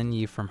perverted Lin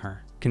Yi from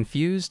her.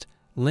 Confused,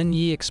 Lin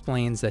Yi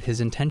explains that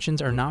his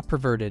intentions are not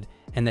perverted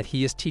and that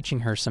he is teaching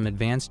her some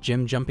advanced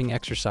gym jumping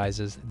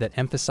exercises that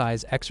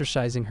emphasize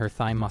exercising her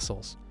thigh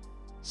muscles.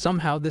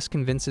 Somehow this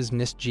convinces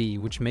Miss Ji,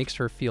 which makes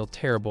her feel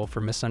terrible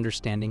for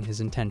misunderstanding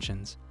his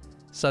intentions.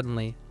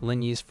 Suddenly,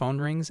 Lin Yi's phone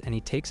rings and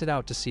he takes it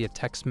out to see a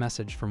text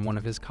message from one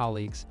of his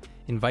colleagues,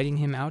 inviting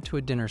him out to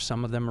a dinner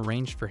some of them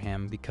arranged for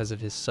him because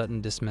of his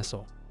sudden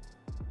dismissal.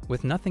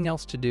 With nothing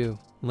else to do,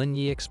 Lin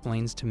Yi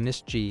explains to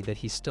Miss Ji that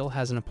he still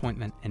has an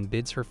appointment and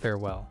bids her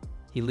farewell.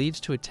 He leaves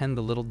to attend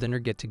the little dinner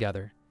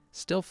get-together.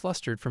 Still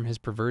flustered from his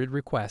perverted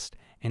request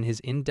and his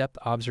in-depth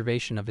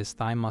observation of his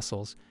thigh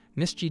muscles,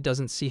 Miss G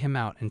doesn't see him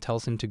out and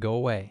tells him to go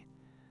away.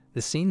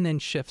 The scene then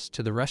shifts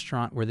to the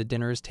restaurant where the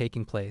dinner is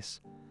taking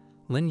place.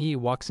 Lin Yi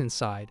walks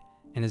inside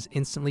and is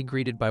instantly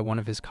greeted by one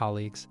of his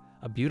colleagues,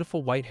 a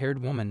beautiful white-haired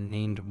woman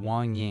named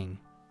Wang Ying.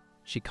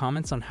 She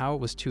comments on how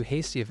it was too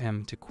hasty of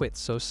him to quit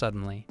so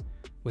suddenly.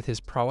 With his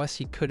prowess,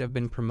 he could have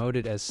been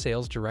promoted as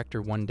sales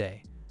director one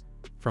day.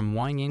 From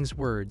Wang Ying's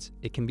words,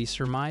 it can be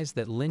surmised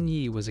that Lin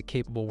Yi was a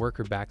capable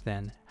worker back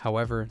then.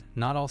 However,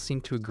 not all seem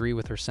to agree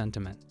with her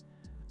sentiment.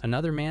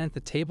 Another man at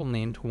the table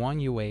named Wang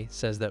Yue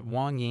says that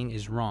Wang Ying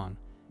is wrong.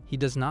 He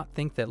does not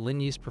think that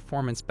Lin Yi's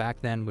performance back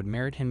then would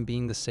merit him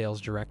being the sales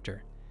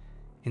director.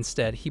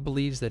 Instead, he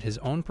believes that his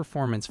own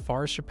performance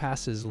far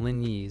surpasses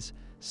Lin Yi's,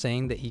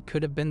 saying that he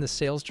could have been the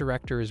sales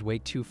director is way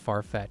too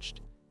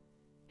far-fetched.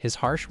 His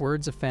harsh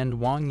words offend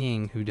Wang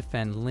Ying, who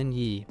defend Lin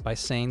Yi by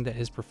saying that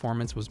his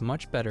performance was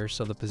much better,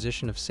 so the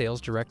position of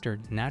sales director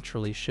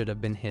naturally should have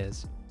been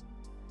his.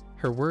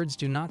 Her words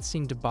do not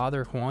seem to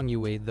bother Wang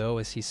Yue though,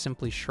 as he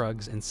simply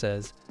shrugs and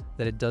says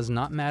that it does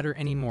not matter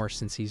anymore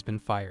since he's been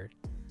fired.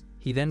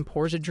 He then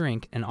pours a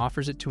drink and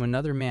offers it to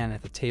another man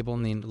at the table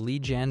named Li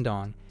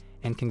Jiandong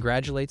and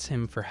congratulates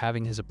him for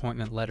having his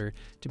appointment letter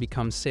to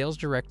become sales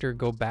director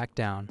go back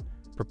down,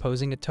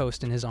 proposing a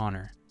toast in his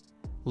honor.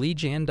 Li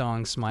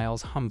Jiandong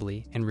smiles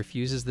humbly and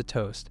refuses the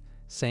toast,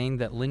 saying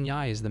that Lin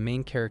Yi is the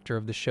main character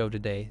of the show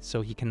today,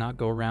 so he cannot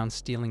go around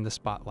stealing the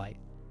spotlight.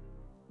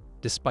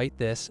 Despite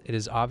this, it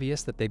is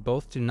obvious that they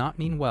both do not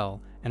mean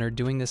well and are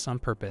doing this on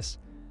purpose.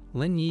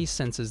 Lin Yi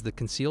senses the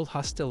concealed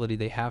hostility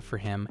they have for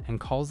him and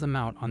calls them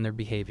out on their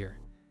behavior.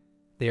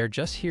 They are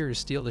just here to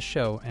steal the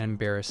show and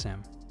embarrass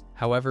him.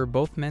 However,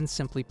 both men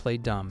simply play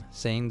dumb,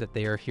 saying that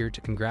they are here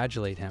to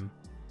congratulate him.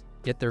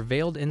 Yet their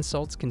veiled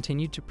insults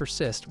continue to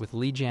persist, with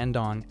Li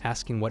Jiandong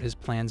asking what his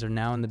plans are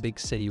now in the big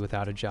city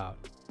without a job.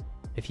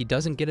 If he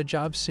doesn't get a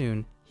job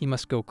soon, he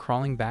must go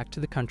crawling back to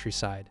the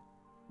countryside.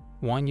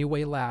 Wang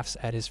Yue laughs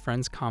at his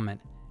friend's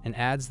comment and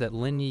adds that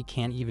Lin Yi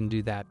can't even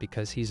do that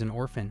because he's an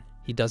orphan.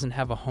 He doesn't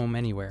have a home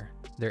anywhere.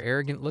 Their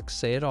arrogant looks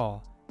say it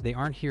all. They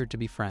aren't here to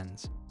be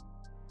friends.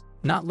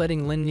 Not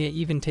letting Lin Yi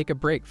even take a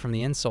break from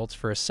the insults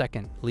for a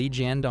second, Li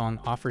Jiandong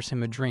offers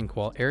him a drink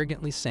while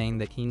arrogantly saying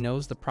that he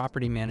knows the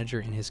property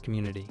manager in his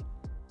community.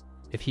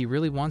 If he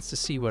really wants to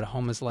see what a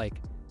home is like,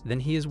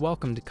 then he is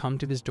welcome to come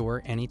to his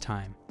door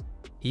anytime.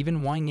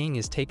 Even Wang Ying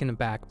is taken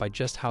aback by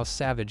just how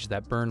savage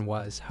that burn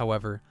was.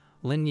 However,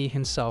 Lin Yi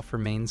himself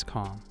remains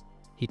calm.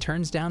 He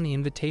turns down the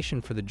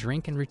invitation for the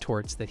drink and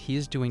retorts that he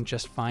is doing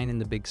just fine in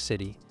the big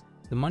city.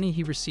 The money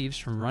he receives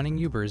from running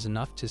Uber is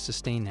enough to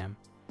sustain him.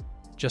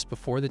 Just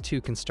before the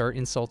two can start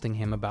insulting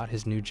him about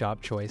his new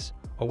job choice,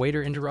 a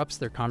waiter interrupts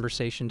their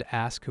conversation to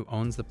ask who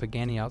owns the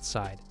Pagani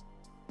outside.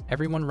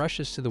 Everyone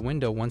rushes to the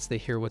window once they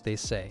hear what they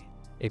say.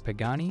 A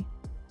Pagani?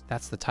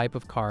 That's the type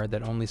of car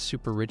that only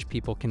super rich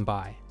people can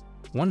buy.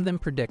 One of them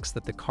predicts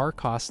that the car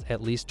costs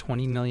at least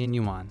 20 million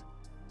yuan.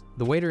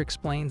 The waiter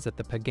explains that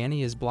the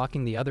Pagani is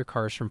blocking the other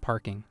cars from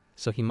parking,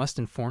 so he must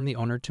inform the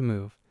owner to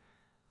move.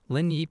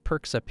 Lin Yi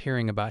perks up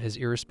hearing about his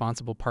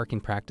irresponsible parking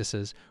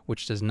practices,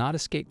 which does not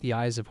escape the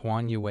eyes of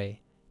Wang Yue.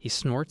 He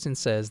snorts and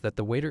says that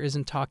the waiter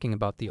isn't talking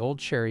about the old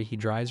Cherry he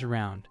drives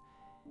around.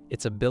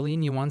 It's a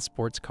billion-yuan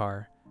sports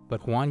car,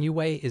 but Wang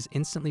Yue is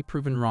instantly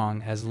proven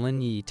wrong as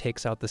Lin Yi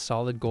takes out the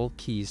solid gold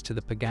keys to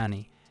the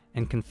Pagani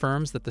and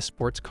confirms that the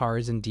sports car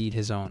is indeed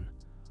his own.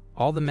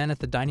 All the men at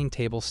the dining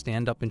table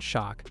stand up in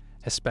shock,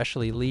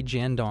 especially Li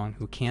Jiandong,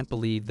 who can't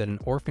believe that an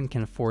orphan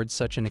can afford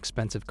such an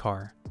expensive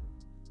car.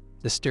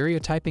 The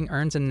stereotyping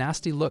earns a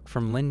nasty look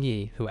from Lin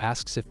Yi, who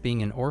asks if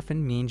being an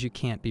orphan means you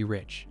can't be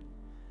rich.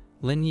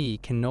 Lin Yi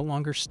can no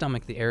longer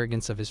stomach the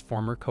arrogance of his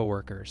former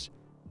co-workers.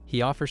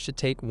 He offers to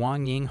take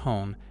Wang Ying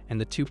home,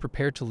 and the two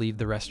prepare to leave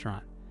the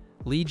restaurant.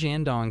 Li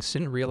Jiandong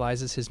soon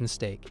realizes his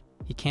mistake.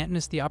 He can't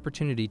miss the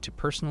opportunity to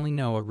personally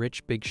know a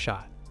rich big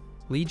shot.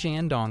 Li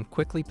Jiandong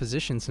quickly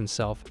positions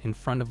himself in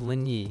front of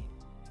Lin Yi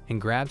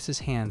and grabs his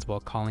hands while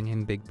calling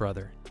him Big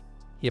Brother.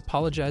 He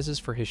apologizes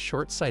for his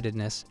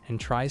short-sightedness and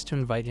tries to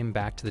invite him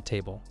back to the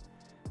table.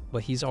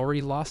 But he's already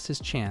lost his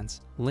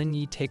chance. Lin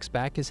Yi takes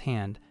back his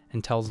hand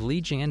and tells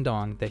Li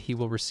Jiandong that he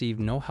will receive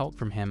no help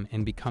from him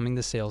in becoming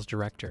the sales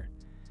director.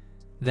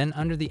 Then,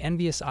 under the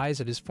envious eyes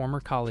of his former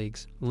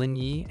colleagues, Lin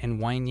Yi and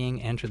Wang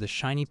Ying enter the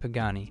shiny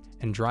Pagani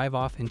and drive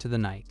off into the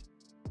night.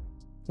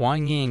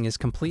 Wang Ying is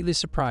completely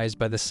surprised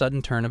by the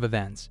sudden turn of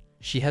events.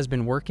 She has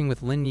been working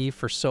with Lin Yi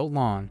for so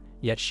long,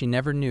 yet she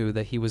never knew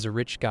that he was a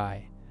rich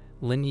guy.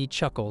 Lin Yi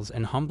chuckles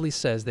and humbly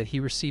says that he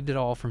received it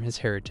all from his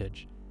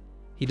heritage.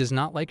 He does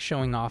not like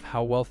showing off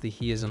how wealthy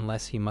he is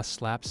unless he must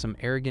slap some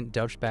arrogant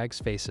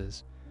douchebags'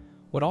 faces.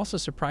 What also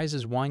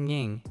surprises Wang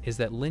Ying is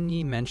that Lin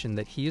Yi mentioned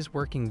that he is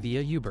working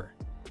via Uber.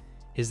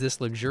 Is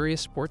this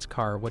luxurious sports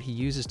car what he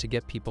uses to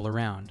get people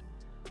around?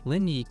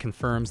 Lin Yi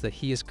confirms that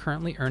he is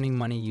currently earning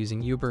money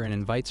using Uber and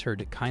invites her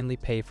to kindly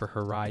pay for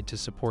her ride to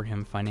support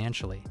him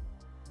financially.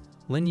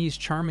 Lin Yi's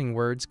charming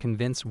words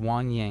convince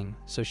Wang Ying,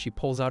 so she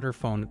pulls out her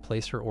phone to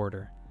place her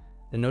order.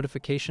 The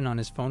notification on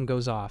his phone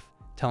goes off,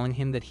 telling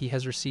him that he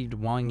has received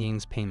Wang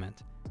Ying's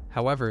payment.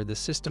 However, the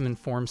system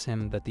informs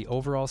him that the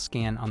overall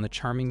scan on the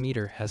charming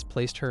meter has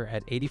placed her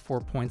at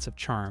 84 points of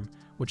charm,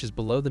 which is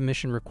below the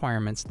mission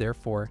requirements,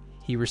 therefore,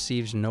 he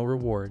receives no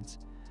rewards.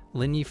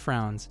 Lin Yi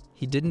frowns.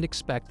 He didn't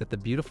expect that the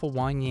beautiful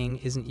Wang Ying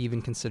isn't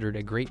even considered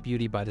a great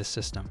beauty by the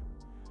system.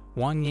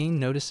 Wang Ying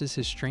notices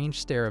his strange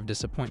stare of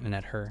disappointment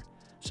at her,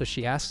 so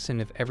she asks him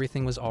if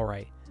everything was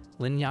alright.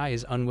 Lin Yi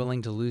is unwilling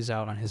to lose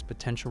out on his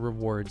potential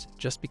rewards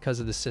just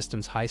because of the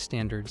system's high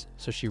standards,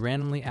 so she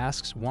randomly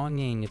asks Wang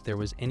Ying if there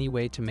was any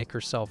way to make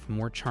herself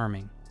more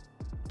charming.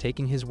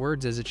 Taking his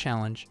words as a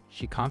challenge,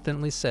 she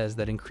confidently says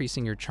that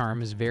increasing your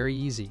charm is very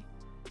easy.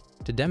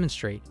 To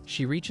demonstrate,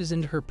 she reaches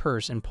into her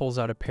purse and pulls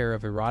out a pair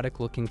of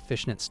erotic-looking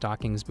fishnet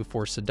stockings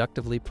before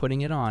seductively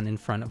putting it on in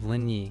front of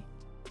Lin Yi.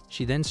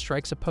 She then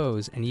strikes a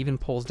pose and even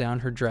pulls down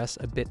her dress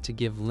a bit to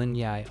give Lin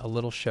Yi a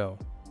little show.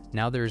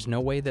 Now there is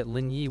no way that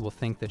Lin Yi will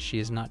think that she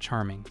is not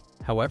charming.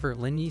 However,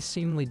 Lin Yi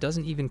seemingly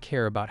doesn't even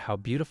care about how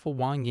beautiful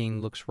Wang Ying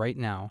looks right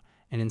now,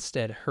 and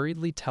instead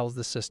hurriedly tells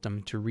the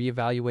system to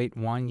reevaluate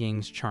Wang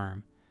Ying's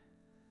charm.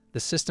 The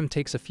system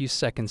takes a few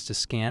seconds to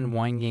scan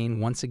Wang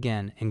Ying once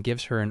again and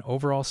gives her an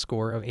overall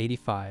score of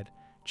 85,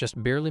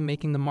 just barely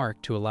making the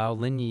mark to allow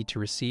Lin Yi to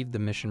receive the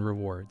mission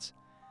rewards.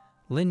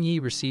 Lin Yi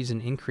receives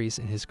an increase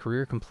in his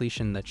career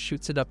completion that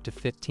shoots it up to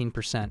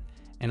 15%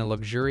 and a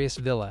luxurious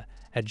villa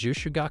at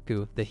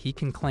Jushugaku that he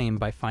can claim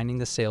by finding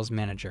the sales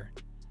manager.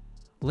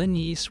 Lin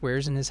Yi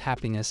swears in his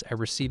happiness at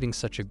receiving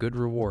such a good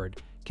reward,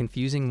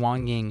 confusing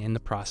Wang Ying in the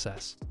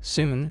process.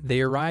 Soon,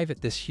 they arrive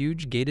at this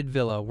huge gated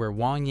villa where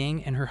Wang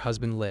Ying and her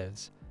husband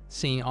lives.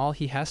 Seeing all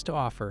he has to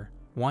offer,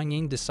 Wang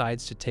Ying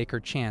decides to take her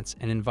chance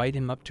and invite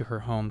him up to her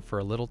home for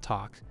a little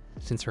talk,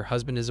 since her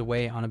husband is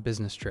away on a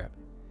business trip.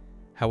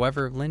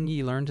 However, Lin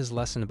Yi learned his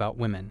lesson about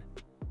women.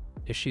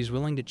 If she's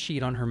willing to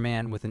cheat on her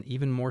man with an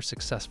even more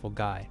successful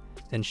guy,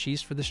 then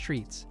she's for the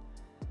streets.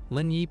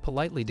 Lin Yi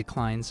politely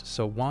declines,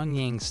 so Wang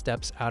Ying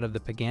steps out of the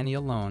Pagani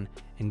alone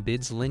and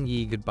bids Lin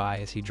Yi goodbye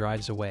as he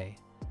drives away.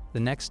 The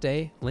next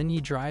day, Lin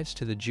Yi drives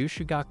to the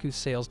Jushugaku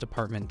sales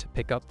department to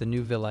pick up the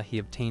new villa he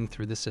obtained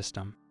through the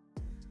system.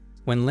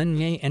 When Lin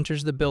Yi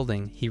enters the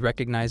building, he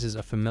recognizes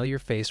a familiar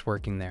face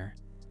working there.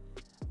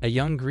 A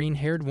young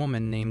green-haired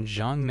woman named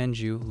Zhang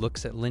Menju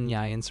looks at Lin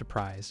Yi in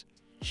surprise.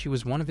 She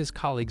was one of his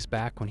colleagues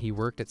back when he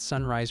worked at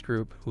Sunrise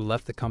Group, who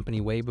left the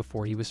company way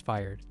before he was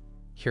fired.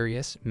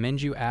 Curious,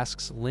 Menju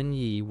asks Lin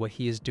Yi what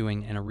he is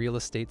doing in a real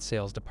estate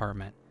sales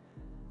department.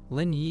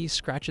 Lin Yi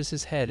scratches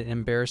his head in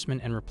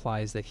embarrassment and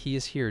replies that he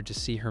is here to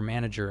see her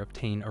manager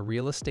obtain a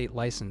real estate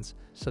license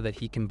so that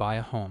he can buy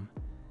a home.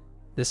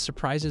 This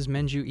surprises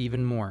Menju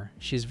even more.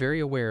 She is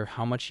very aware of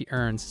how much he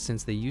earns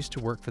since they used to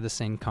work for the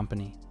same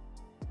company.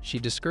 She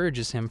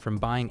discourages him from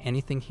buying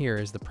anything here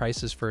as the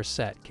prices for a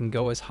set can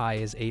go as high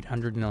as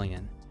 800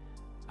 million.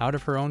 Out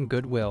of her own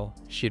goodwill,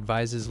 she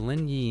advises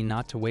Lin Yi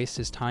not to waste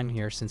his time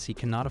here since he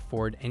cannot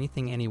afford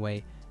anything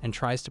anyway and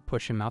tries to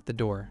push him out the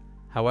door.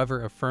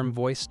 However, a firm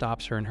voice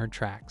stops her in her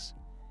tracks.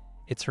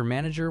 It's her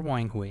manager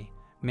Wang Hui.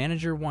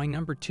 Manager Wang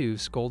No. 2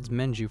 scolds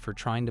Menju for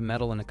trying to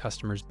meddle in a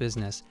customer's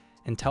business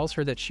and tells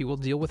her that she will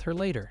deal with her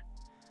later.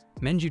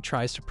 Menju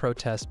tries to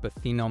protest, but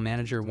female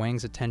manager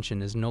Wang's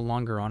attention is no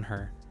longer on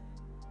her.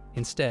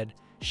 Instead,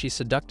 she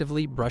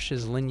seductively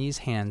brushes Lin Yi's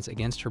hands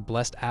against her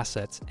blessed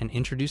assets and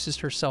introduces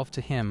herself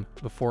to him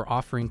before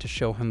offering to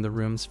show him the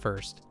rooms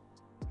first.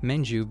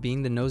 Menju,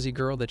 being the nosy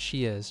girl that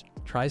she is,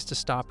 tries to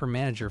stop her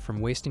manager from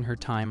wasting her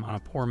time on a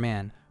poor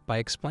man by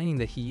explaining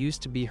that he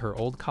used to be her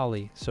old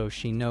colleague, so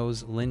she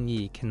knows Lin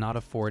Yi cannot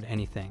afford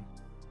anything.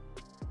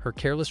 Her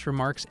careless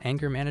remarks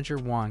anger manager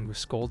Wang, who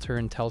scolds her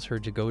and tells her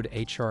to go to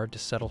HR to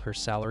settle her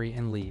salary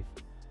and leave.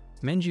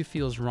 Menju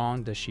feels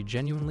wronged as she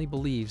genuinely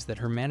believes that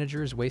her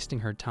manager is wasting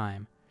her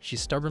time. She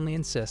stubbornly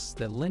insists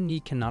that Lin Yi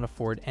cannot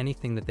afford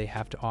anything that they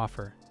have to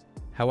offer.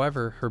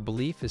 However, her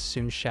belief is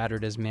soon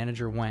shattered as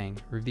manager Wang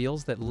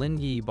reveals that Lin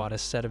Yi bought a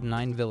set of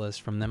 9 villas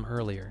from them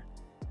earlier.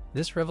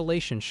 This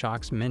revelation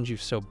shocks Menju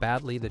so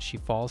badly that she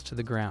falls to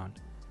the ground.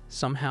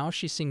 Somehow,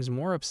 she seems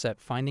more upset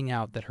finding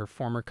out that her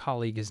former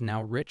colleague is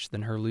now rich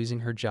than her losing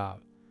her job.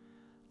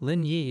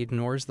 Lin Yi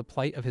ignores the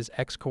plight of his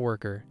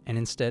ex-coworker and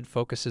instead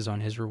focuses on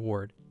his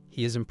reward.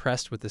 He is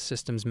impressed with the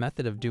system's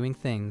method of doing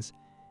things.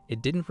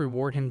 It didn't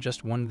reward him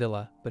just 1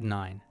 villa, but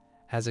 9,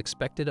 as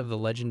expected of the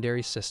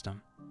legendary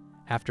system.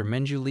 After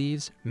Menju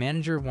leaves,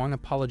 manager Wang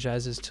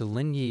apologizes to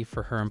Lin Yi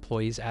for her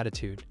employee's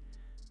attitude.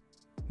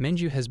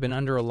 Menju has been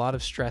under a lot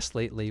of stress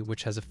lately,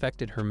 which has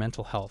affected her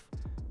mental health,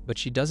 but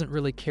she doesn't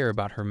really care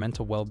about her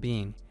mental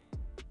well-being,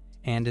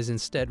 and is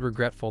instead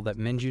regretful that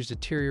Menju's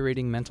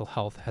deteriorating mental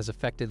health has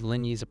affected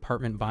Lin Yi's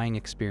apartment buying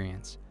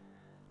experience.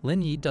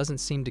 Lin Yi doesn't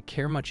seem to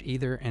care much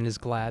either and is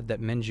glad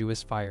that Menju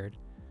is fired.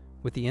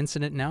 With the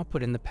incident now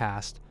put in the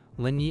past,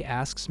 Lin Yi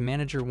asks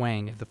manager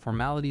Wang if the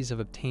formalities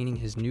of obtaining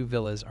his new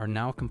villas are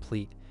now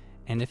complete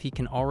and if he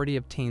can already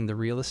obtain the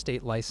real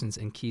estate license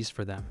and keys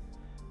for them.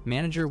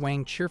 Manager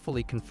Wang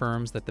cheerfully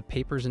confirms that the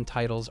papers and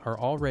titles are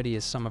all ready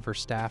as some of her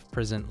staff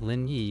present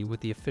Lin Yi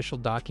with the official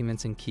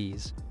documents and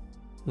keys.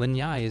 Lin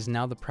Yi is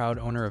now the proud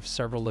owner of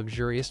several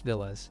luxurious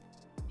villas.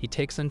 He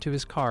takes them to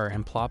his car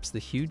and plops the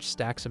huge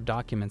stacks of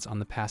documents on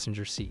the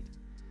passenger seat.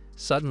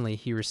 Suddenly,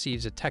 he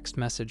receives a text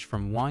message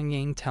from Wang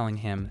Yang telling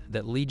him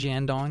that Li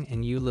Jiandong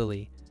and Yu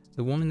Lily,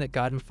 the woman that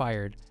got him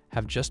fired,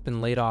 have just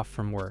been laid off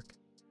from work.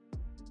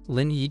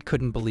 Lin Yi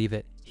couldn't believe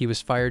it. He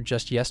was fired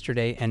just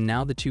yesterday, and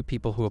now the two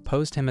people who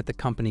opposed him at the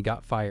company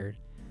got fired.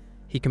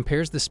 He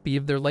compares the speed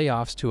of their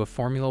layoffs to a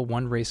Formula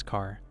One race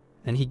car.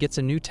 Then he gets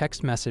a new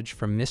text message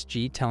from Miss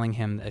G telling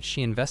him that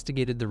she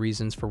investigated the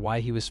reasons for why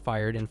he was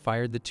fired and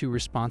fired the two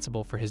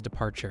responsible for his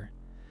departure.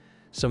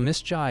 So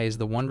Miss Jai is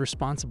the one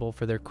responsible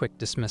for their quick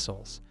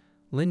dismissals.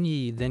 Lin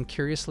Yi then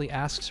curiously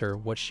asks her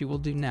what she will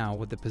do now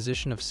with the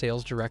position of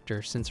sales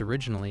director, since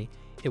originally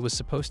it was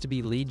supposed to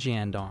be Li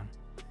Jiandong.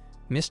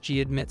 Miss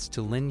G admits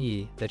to Lin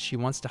Yi that she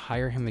wants to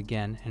hire him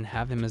again and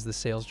have him as the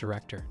sales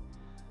director.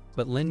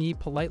 But Lin Yi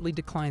politely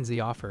declines the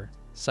offer,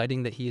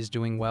 citing that he is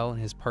doing well in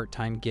his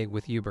part-time gig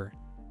with Uber.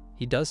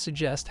 He does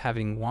suggest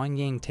having Wang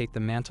Yang take the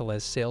mantle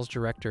as sales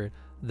director,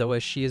 though,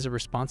 as she is a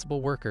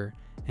responsible worker,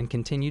 and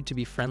continued to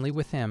be friendly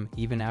with him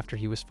even after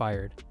he was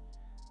fired.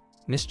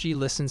 Miss G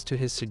listens to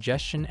his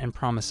suggestion and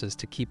promises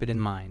to keep it in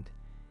mind.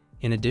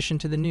 In addition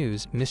to the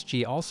news, Miss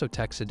G also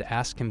texted to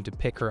ask him to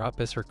pick her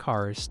up as her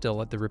car is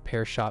still at the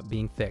repair shop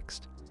being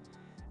fixed.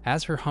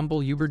 As her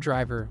humble Uber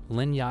driver,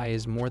 Lin Yi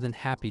is more than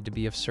happy to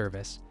be of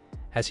service.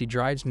 As he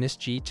drives Miss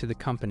G to the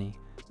company,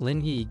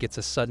 Lin Yi gets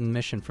a sudden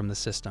mission from the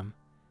system.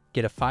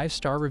 Get a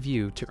 5-star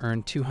review to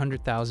earn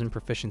 200,000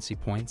 proficiency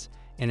points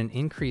and an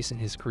increase in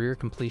his career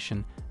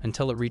completion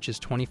until it reaches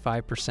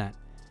 25%.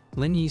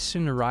 Lin Yi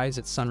soon arrives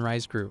at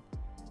Sunrise Group.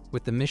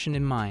 With the mission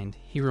in mind,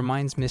 he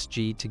reminds Miss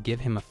G to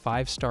give him a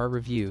 5-star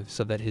review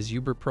so that his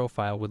Uber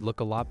profile would look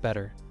a lot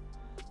better.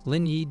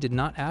 Lin Yi did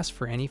not ask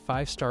for any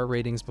 5-star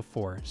ratings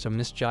before, so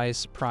Miss Jai is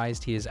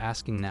surprised he is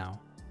asking now.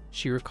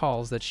 She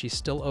recalls that she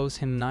still owes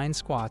him 9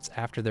 squats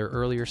after their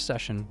earlier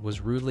session was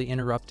rudely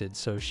interrupted,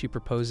 so she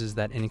proposes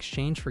that in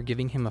exchange for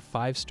giving him a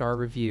 5-star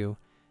review,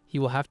 he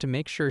will have to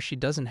make sure she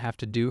doesn't have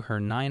to do her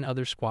 9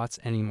 other squats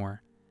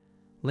anymore.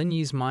 Lin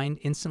Yi's mind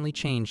instantly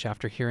changed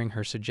after hearing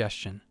her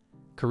suggestion.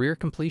 Career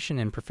completion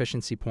and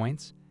proficiency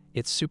points?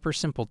 It's super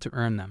simple to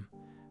earn them.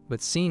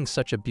 But seeing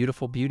such a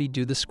beautiful beauty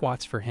do the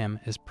squats for him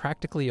is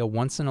practically a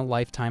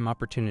once-in-a-lifetime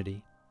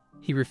opportunity.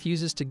 He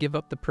refuses to give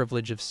up the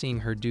privilege of seeing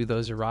her do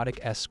those erotic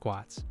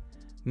S-squats.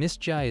 Miss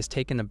Jai is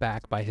taken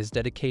aback by his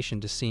dedication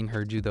to seeing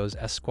her do those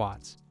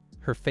S-squats.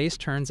 Her face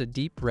turns a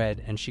deep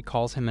red and she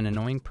calls him an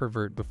annoying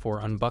pervert before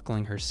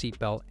unbuckling her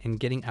seatbelt and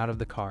getting out of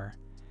the car.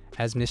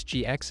 As Miss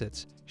G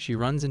exits, she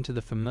runs into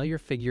the familiar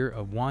figure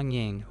of Wang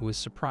Yang, who is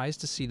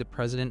surprised to see the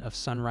president of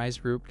Sunrise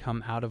Group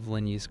come out of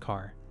Lin Yi's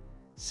car.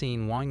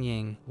 Seeing Wang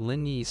Yang,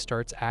 Lin Yi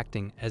starts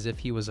acting as if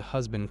he was a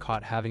husband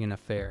caught having an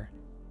affair.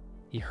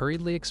 He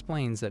hurriedly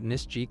explains that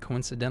Miss G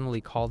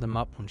coincidentally called him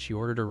up when she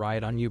ordered a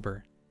ride on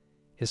Uber.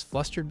 His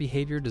flustered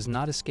behavior does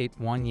not escape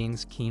Wang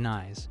Ying's keen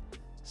eyes.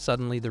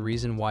 Suddenly, the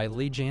reason why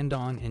Li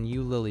Jiandong and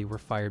Yu Lily were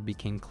fired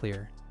became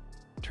clear.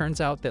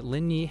 Turns out that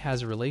Lin Yi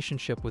has a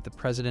relationship with the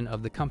president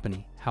of the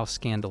company. How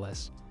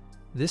scandalous.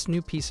 This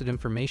new piece of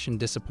information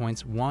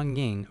disappoints Wang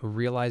Ying, who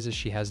realizes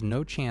she has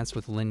no chance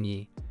with Lin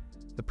Yi.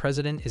 The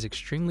president is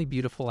extremely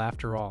beautiful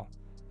after all.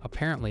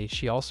 Apparently,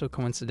 she also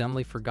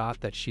coincidentally forgot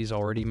that she's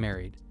already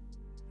married.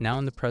 Now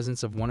in the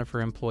presence of one of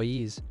her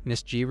employees,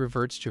 Miss G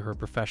reverts to her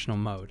professional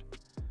mode.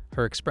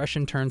 Her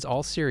expression turns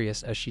all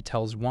serious as she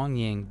tells Wang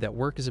Ying that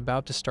work is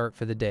about to start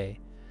for the day,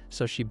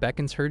 so she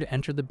beckons her to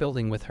enter the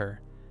building with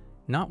her.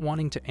 Not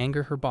wanting to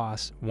anger her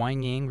boss,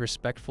 Wang Ying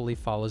respectfully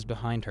follows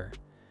behind her.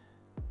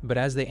 But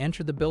as they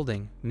enter the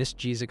building, Miss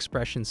G's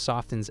expression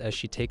softens as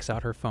she takes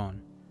out her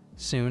phone.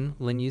 Soon,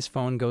 Lin Yi's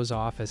phone goes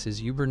off as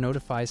his Uber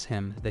notifies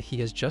him that he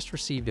has just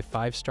received a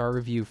 5-star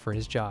review for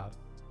his job.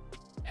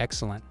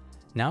 Excellent.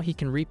 Now he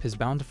can reap his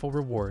bountiful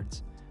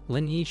rewards.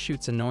 Lin Yi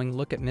shoots a knowing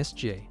look at Miss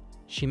J.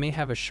 She may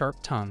have a sharp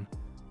tongue,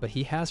 but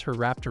he has her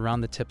wrapped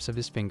around the tips of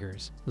his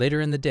fingers. Later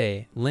in the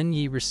day, Lin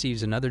Yi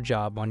receives another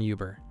job on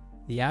Uber.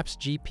 The app's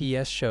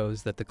GPS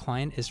shows that the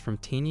client is from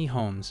Teeny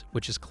Homes,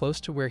 which is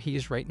close to where he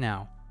is right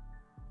now.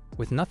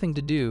 With nothing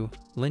to do,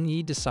 Lin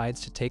Yi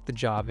decides to take the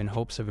job in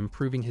hopes of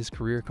improving his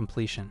career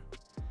completion.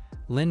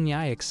 Lin Yi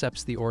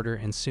accepts the order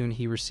and soon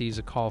he receives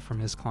a call from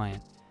his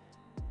client.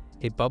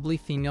 A bubbly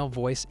female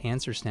voice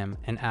answers him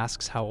and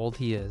asks how old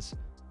he is.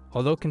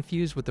 Although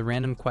confused with the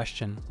random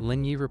question,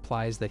 Lin Yi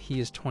replies that he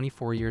is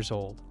 24 years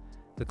old.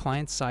 The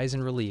client sighs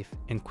in relief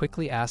and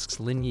quickly asks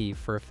Lin Yi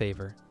for a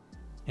favor.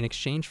 In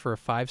exchange for a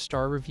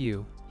 5-star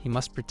review, he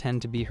must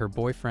pretend to be her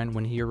boyfriend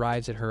when he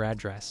arrives at her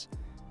address.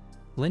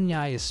 Lin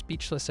Yi is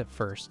speechless at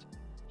first.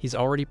 He's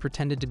already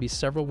pretended to be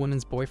several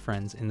women's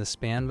boyfriends in the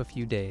span of a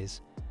few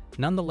days.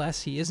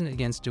 Nonetheless, he isn't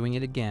against doing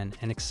it again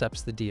and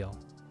accepts the deal.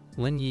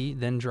 Lin Yi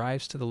then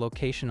drives to the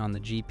location on the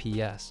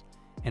GPS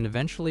and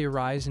eventually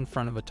arrives in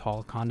front of a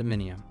tall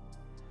condominium.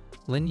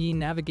 Lin Yi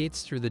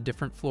navigates through the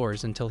different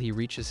floors until he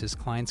reaches his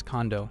client's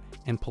condo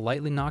and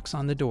politely knocks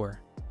on the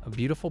door. A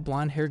beautiful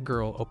blonde-haired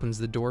girl opens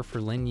the door for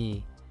Lin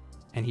Yi,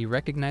 and he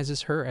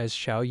recognizes her as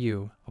Xiao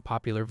Yu, a a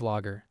popular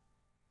vlogger.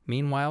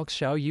 Meanwhile,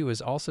 Xiao Yu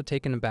is also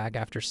taken aback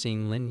after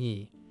seeing Lin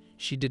Yi.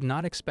 She did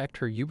not expect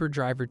her Uber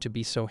driver to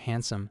be so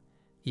handsome,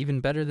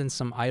 even better than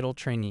some idle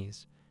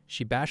trainees.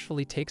 She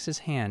bashfully takes his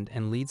hand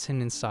and leads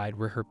him inside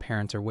where her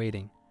parents are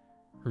waiting.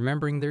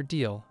 Remembering their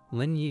deal,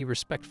 Lin Yi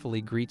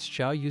respectfully greets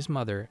Xiao Yu's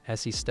mother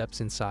as he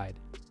steps inside.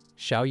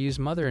 Xiao Yu's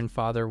mother and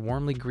father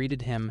warmly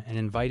greeted him and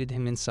invited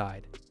him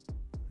inside.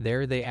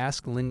 There they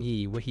ask Lin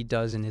Yi what he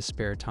does in his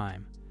spare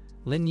time.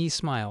 Lin Yi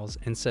smiles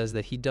and says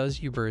that he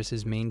does Uber as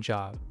his main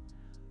job.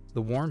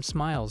 The warm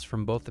smiles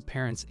from both the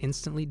parents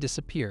instantly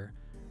disappear,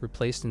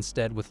 replaced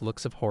instead with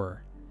looks of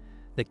horror.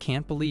 They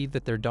can't believe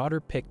that their daughter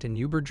picked an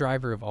Uber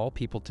driver of all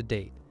people to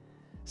date.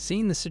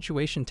 Seeing the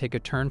situation take a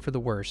turn for the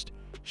worst,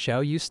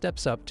 Xiao Yu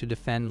steps up to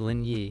defend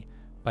Lin Yi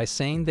by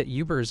saying that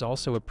Uber is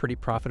also a pretty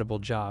profitable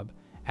job,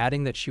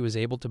 adding that she was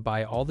able to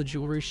buy all the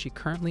jewelry she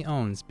currently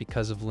owns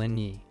because of Lin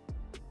Yi.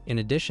 In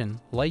addition,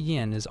 Lei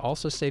Yin is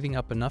also saving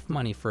up enough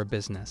money for a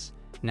business.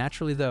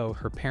 Naturally though,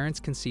 her parents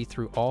can see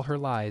through all her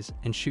lies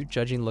and shoot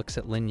judging looks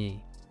at Lin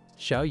Yi.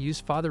 Xiao Yu's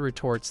father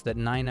retorts that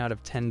 9 out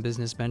of 10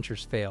 business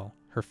ventures fail.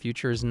 Her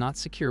future is not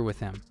secure with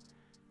him.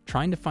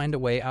 Trying to find a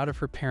way out of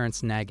her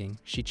parents' nagging,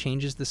 she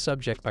changes the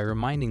subject by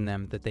reminding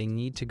them that they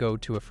need to go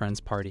to a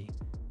friend's party.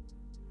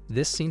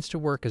 This seems to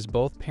work as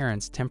both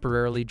parents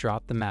temporarily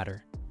drop the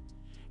matter.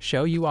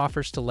 Xiao Yu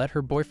offers to let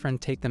her boyfriend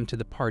take them to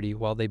the party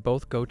while they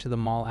both go to the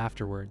mall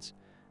afterwards,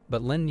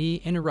 but Lin Yi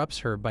interrupts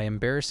her by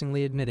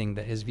embarrassingly admitting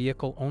that his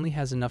vehicle only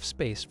has enough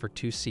space for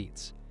 2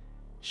 seats.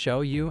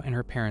 Xiao Yu and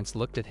her parents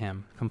looked at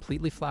him,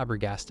 completely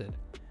flabbergasted.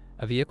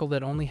 A vehicle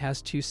that only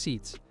has 2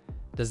 seats.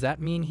 Does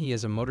that mean he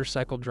is a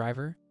motorcycle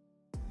driver?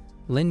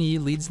 Lin Yi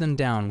leads them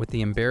down with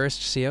the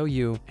embarrassed Xiao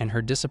Yu and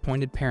her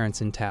disappointed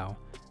parents in tow.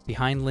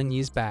 Behind Lin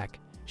Yi's back,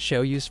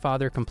 Xiao Yu's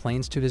father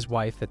complains to his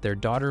wife that their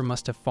daughter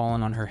must have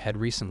fallen on her head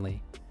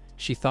recently.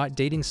 She thought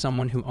dating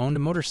someone who owned a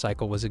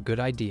motorcycle was a good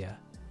idea.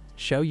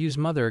 Xiao Yu's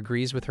mother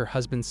agrees with her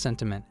husband's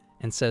sentiment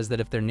and says that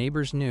if their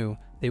neighbors knew,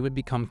 they would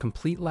become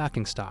complete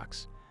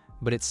laughingstocks.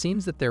 But it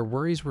seems that their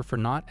worries were for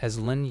naught as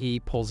Lin Yi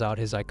pulls out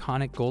his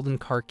iconic golden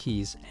car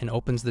keys and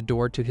opens the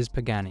door to his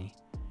Pagani.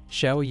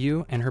 Xiao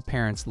Yu and her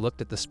parents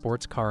looked at the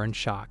sports car in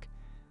shock.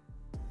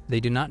 They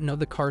do not know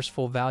the car's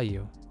full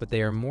value, but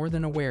they are more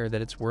than aware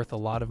that it's worth a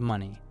lot of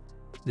money.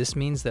 This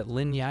means that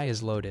Lin Yi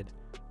is loaded.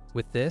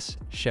 With this,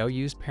 Xiao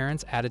Yu's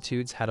parents'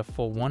 attitudes had a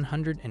full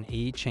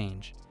 180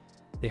 change.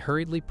 They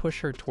hurriedly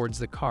push her towards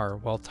the car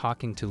while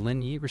talking to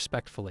Lin Yi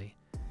respectfully.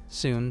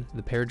 Soon,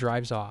 the pair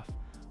drives off.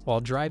 While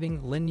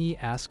driving, Lin Yi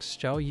asks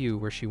Xiao Yu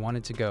where she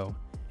wanted to go,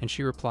 and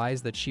she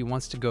replies that she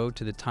wants to go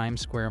to the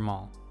Times Square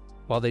Mall.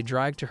 While they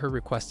drive to her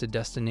requested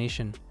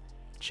destination,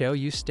 Xiao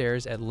Yu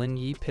stares at Lin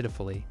Yi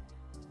pitifully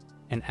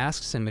and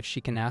asks him if she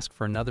can ask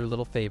for another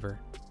little favor.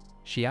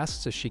 She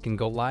asks if she can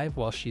go live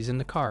while she's in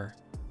the car.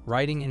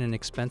 Riding in an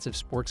expensive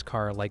sports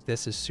car like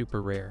this is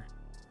super rare.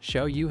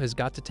 Xiao Yu has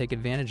got to take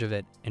advantage of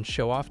it and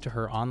show off to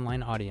her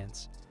online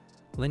audience.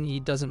 Lin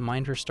Yi doesn't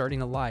mind her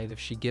starting a live if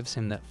she gives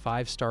him that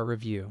 5-star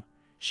review.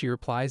 She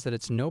replies that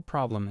it's no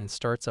problem and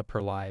starts up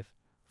her live.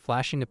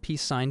 Flashing a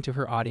peace sign to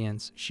her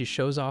audience, she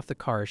shows off the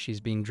car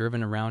she's being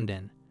driven around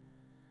in.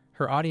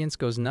 Her audience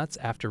goes nuts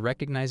after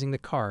recognizing the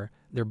car.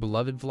 Their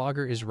beloved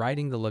vlogger is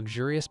riding the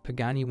luxurious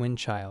Pagani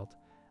Windchild.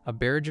 A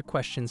barrage of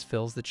questions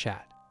fills the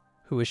chat.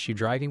 Who is she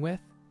driving with?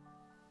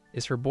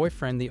 Is her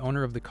boyfriend the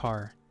owner of the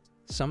car?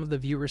 Some of the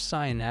viewers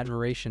sigh in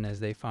admiration as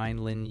they find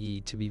Lin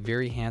Yi to be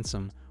very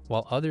handsome,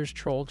 while others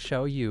trolled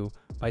Xiao Yu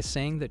by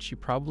saying that she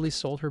probably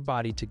sold her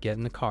body to get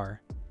in the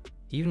car.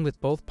 Even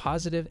with both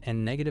positive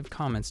and negative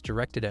comments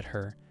directed at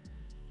her,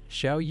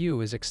 Xiao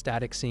Yu is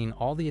ecstatic seeing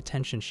all the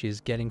attention she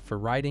is getting for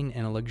riding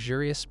in a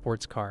luxurious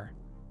sports car.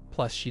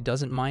 Plus, she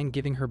doesn't mind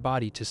giving her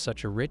body to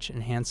such a rich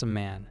and handsome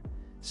man.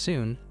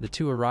 Soon, the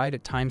two arrive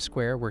at Times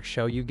Square where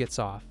Xiao Yu gets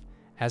off.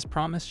 As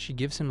promised, she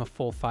gives him a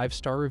full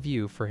 5-star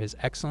review for his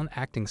excellent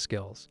acting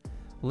skills.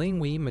 Ling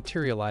Wei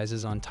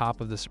materializes on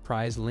top of the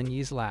surprised Lin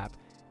Yi's lap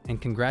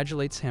and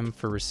congratulates him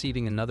for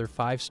receiving another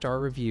 5-star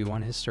review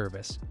on his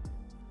service.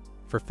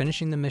 For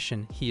finishing the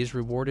mission, he is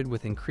rewarded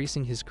with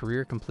increasing his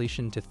career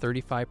completion to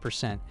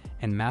 35%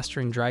 and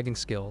mastering driving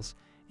skills,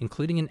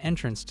 including an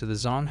entrance to the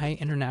Zhonghai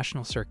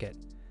International Circuit,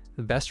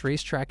 the best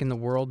racetrack in the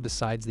world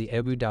besides the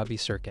Abu Dhabi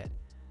Circuit.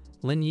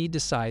 Lin Yi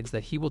decides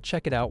that he will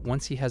check it out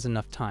once he has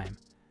enough time.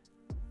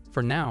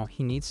 For now,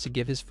 he needs to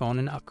give his phone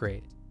an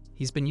upgrade.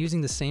 He's been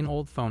using the same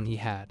old phone he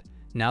had.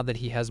 Now that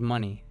he has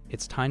money,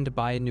 it's time to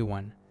buy a new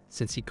one.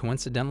 Since he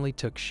coincidentally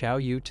took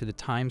Xiao Yu to the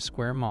Times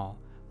Square Mall,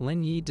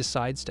 Lin Yi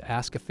decides to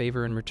ask a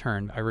favor in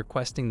return by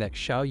requesting that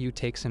Xiao Yu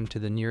takes him to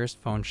the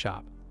nearest phone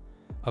shop.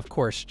 Of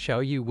course,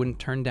 Xiao Yu wouldn't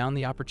turn down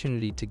the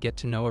opportunity to get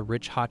to know a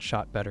rich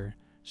hotshot better,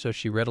 so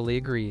she readily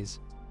agrees.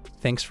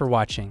 Thanks for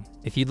watching.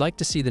 If you'd like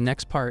to see the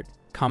next part,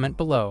 comment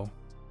below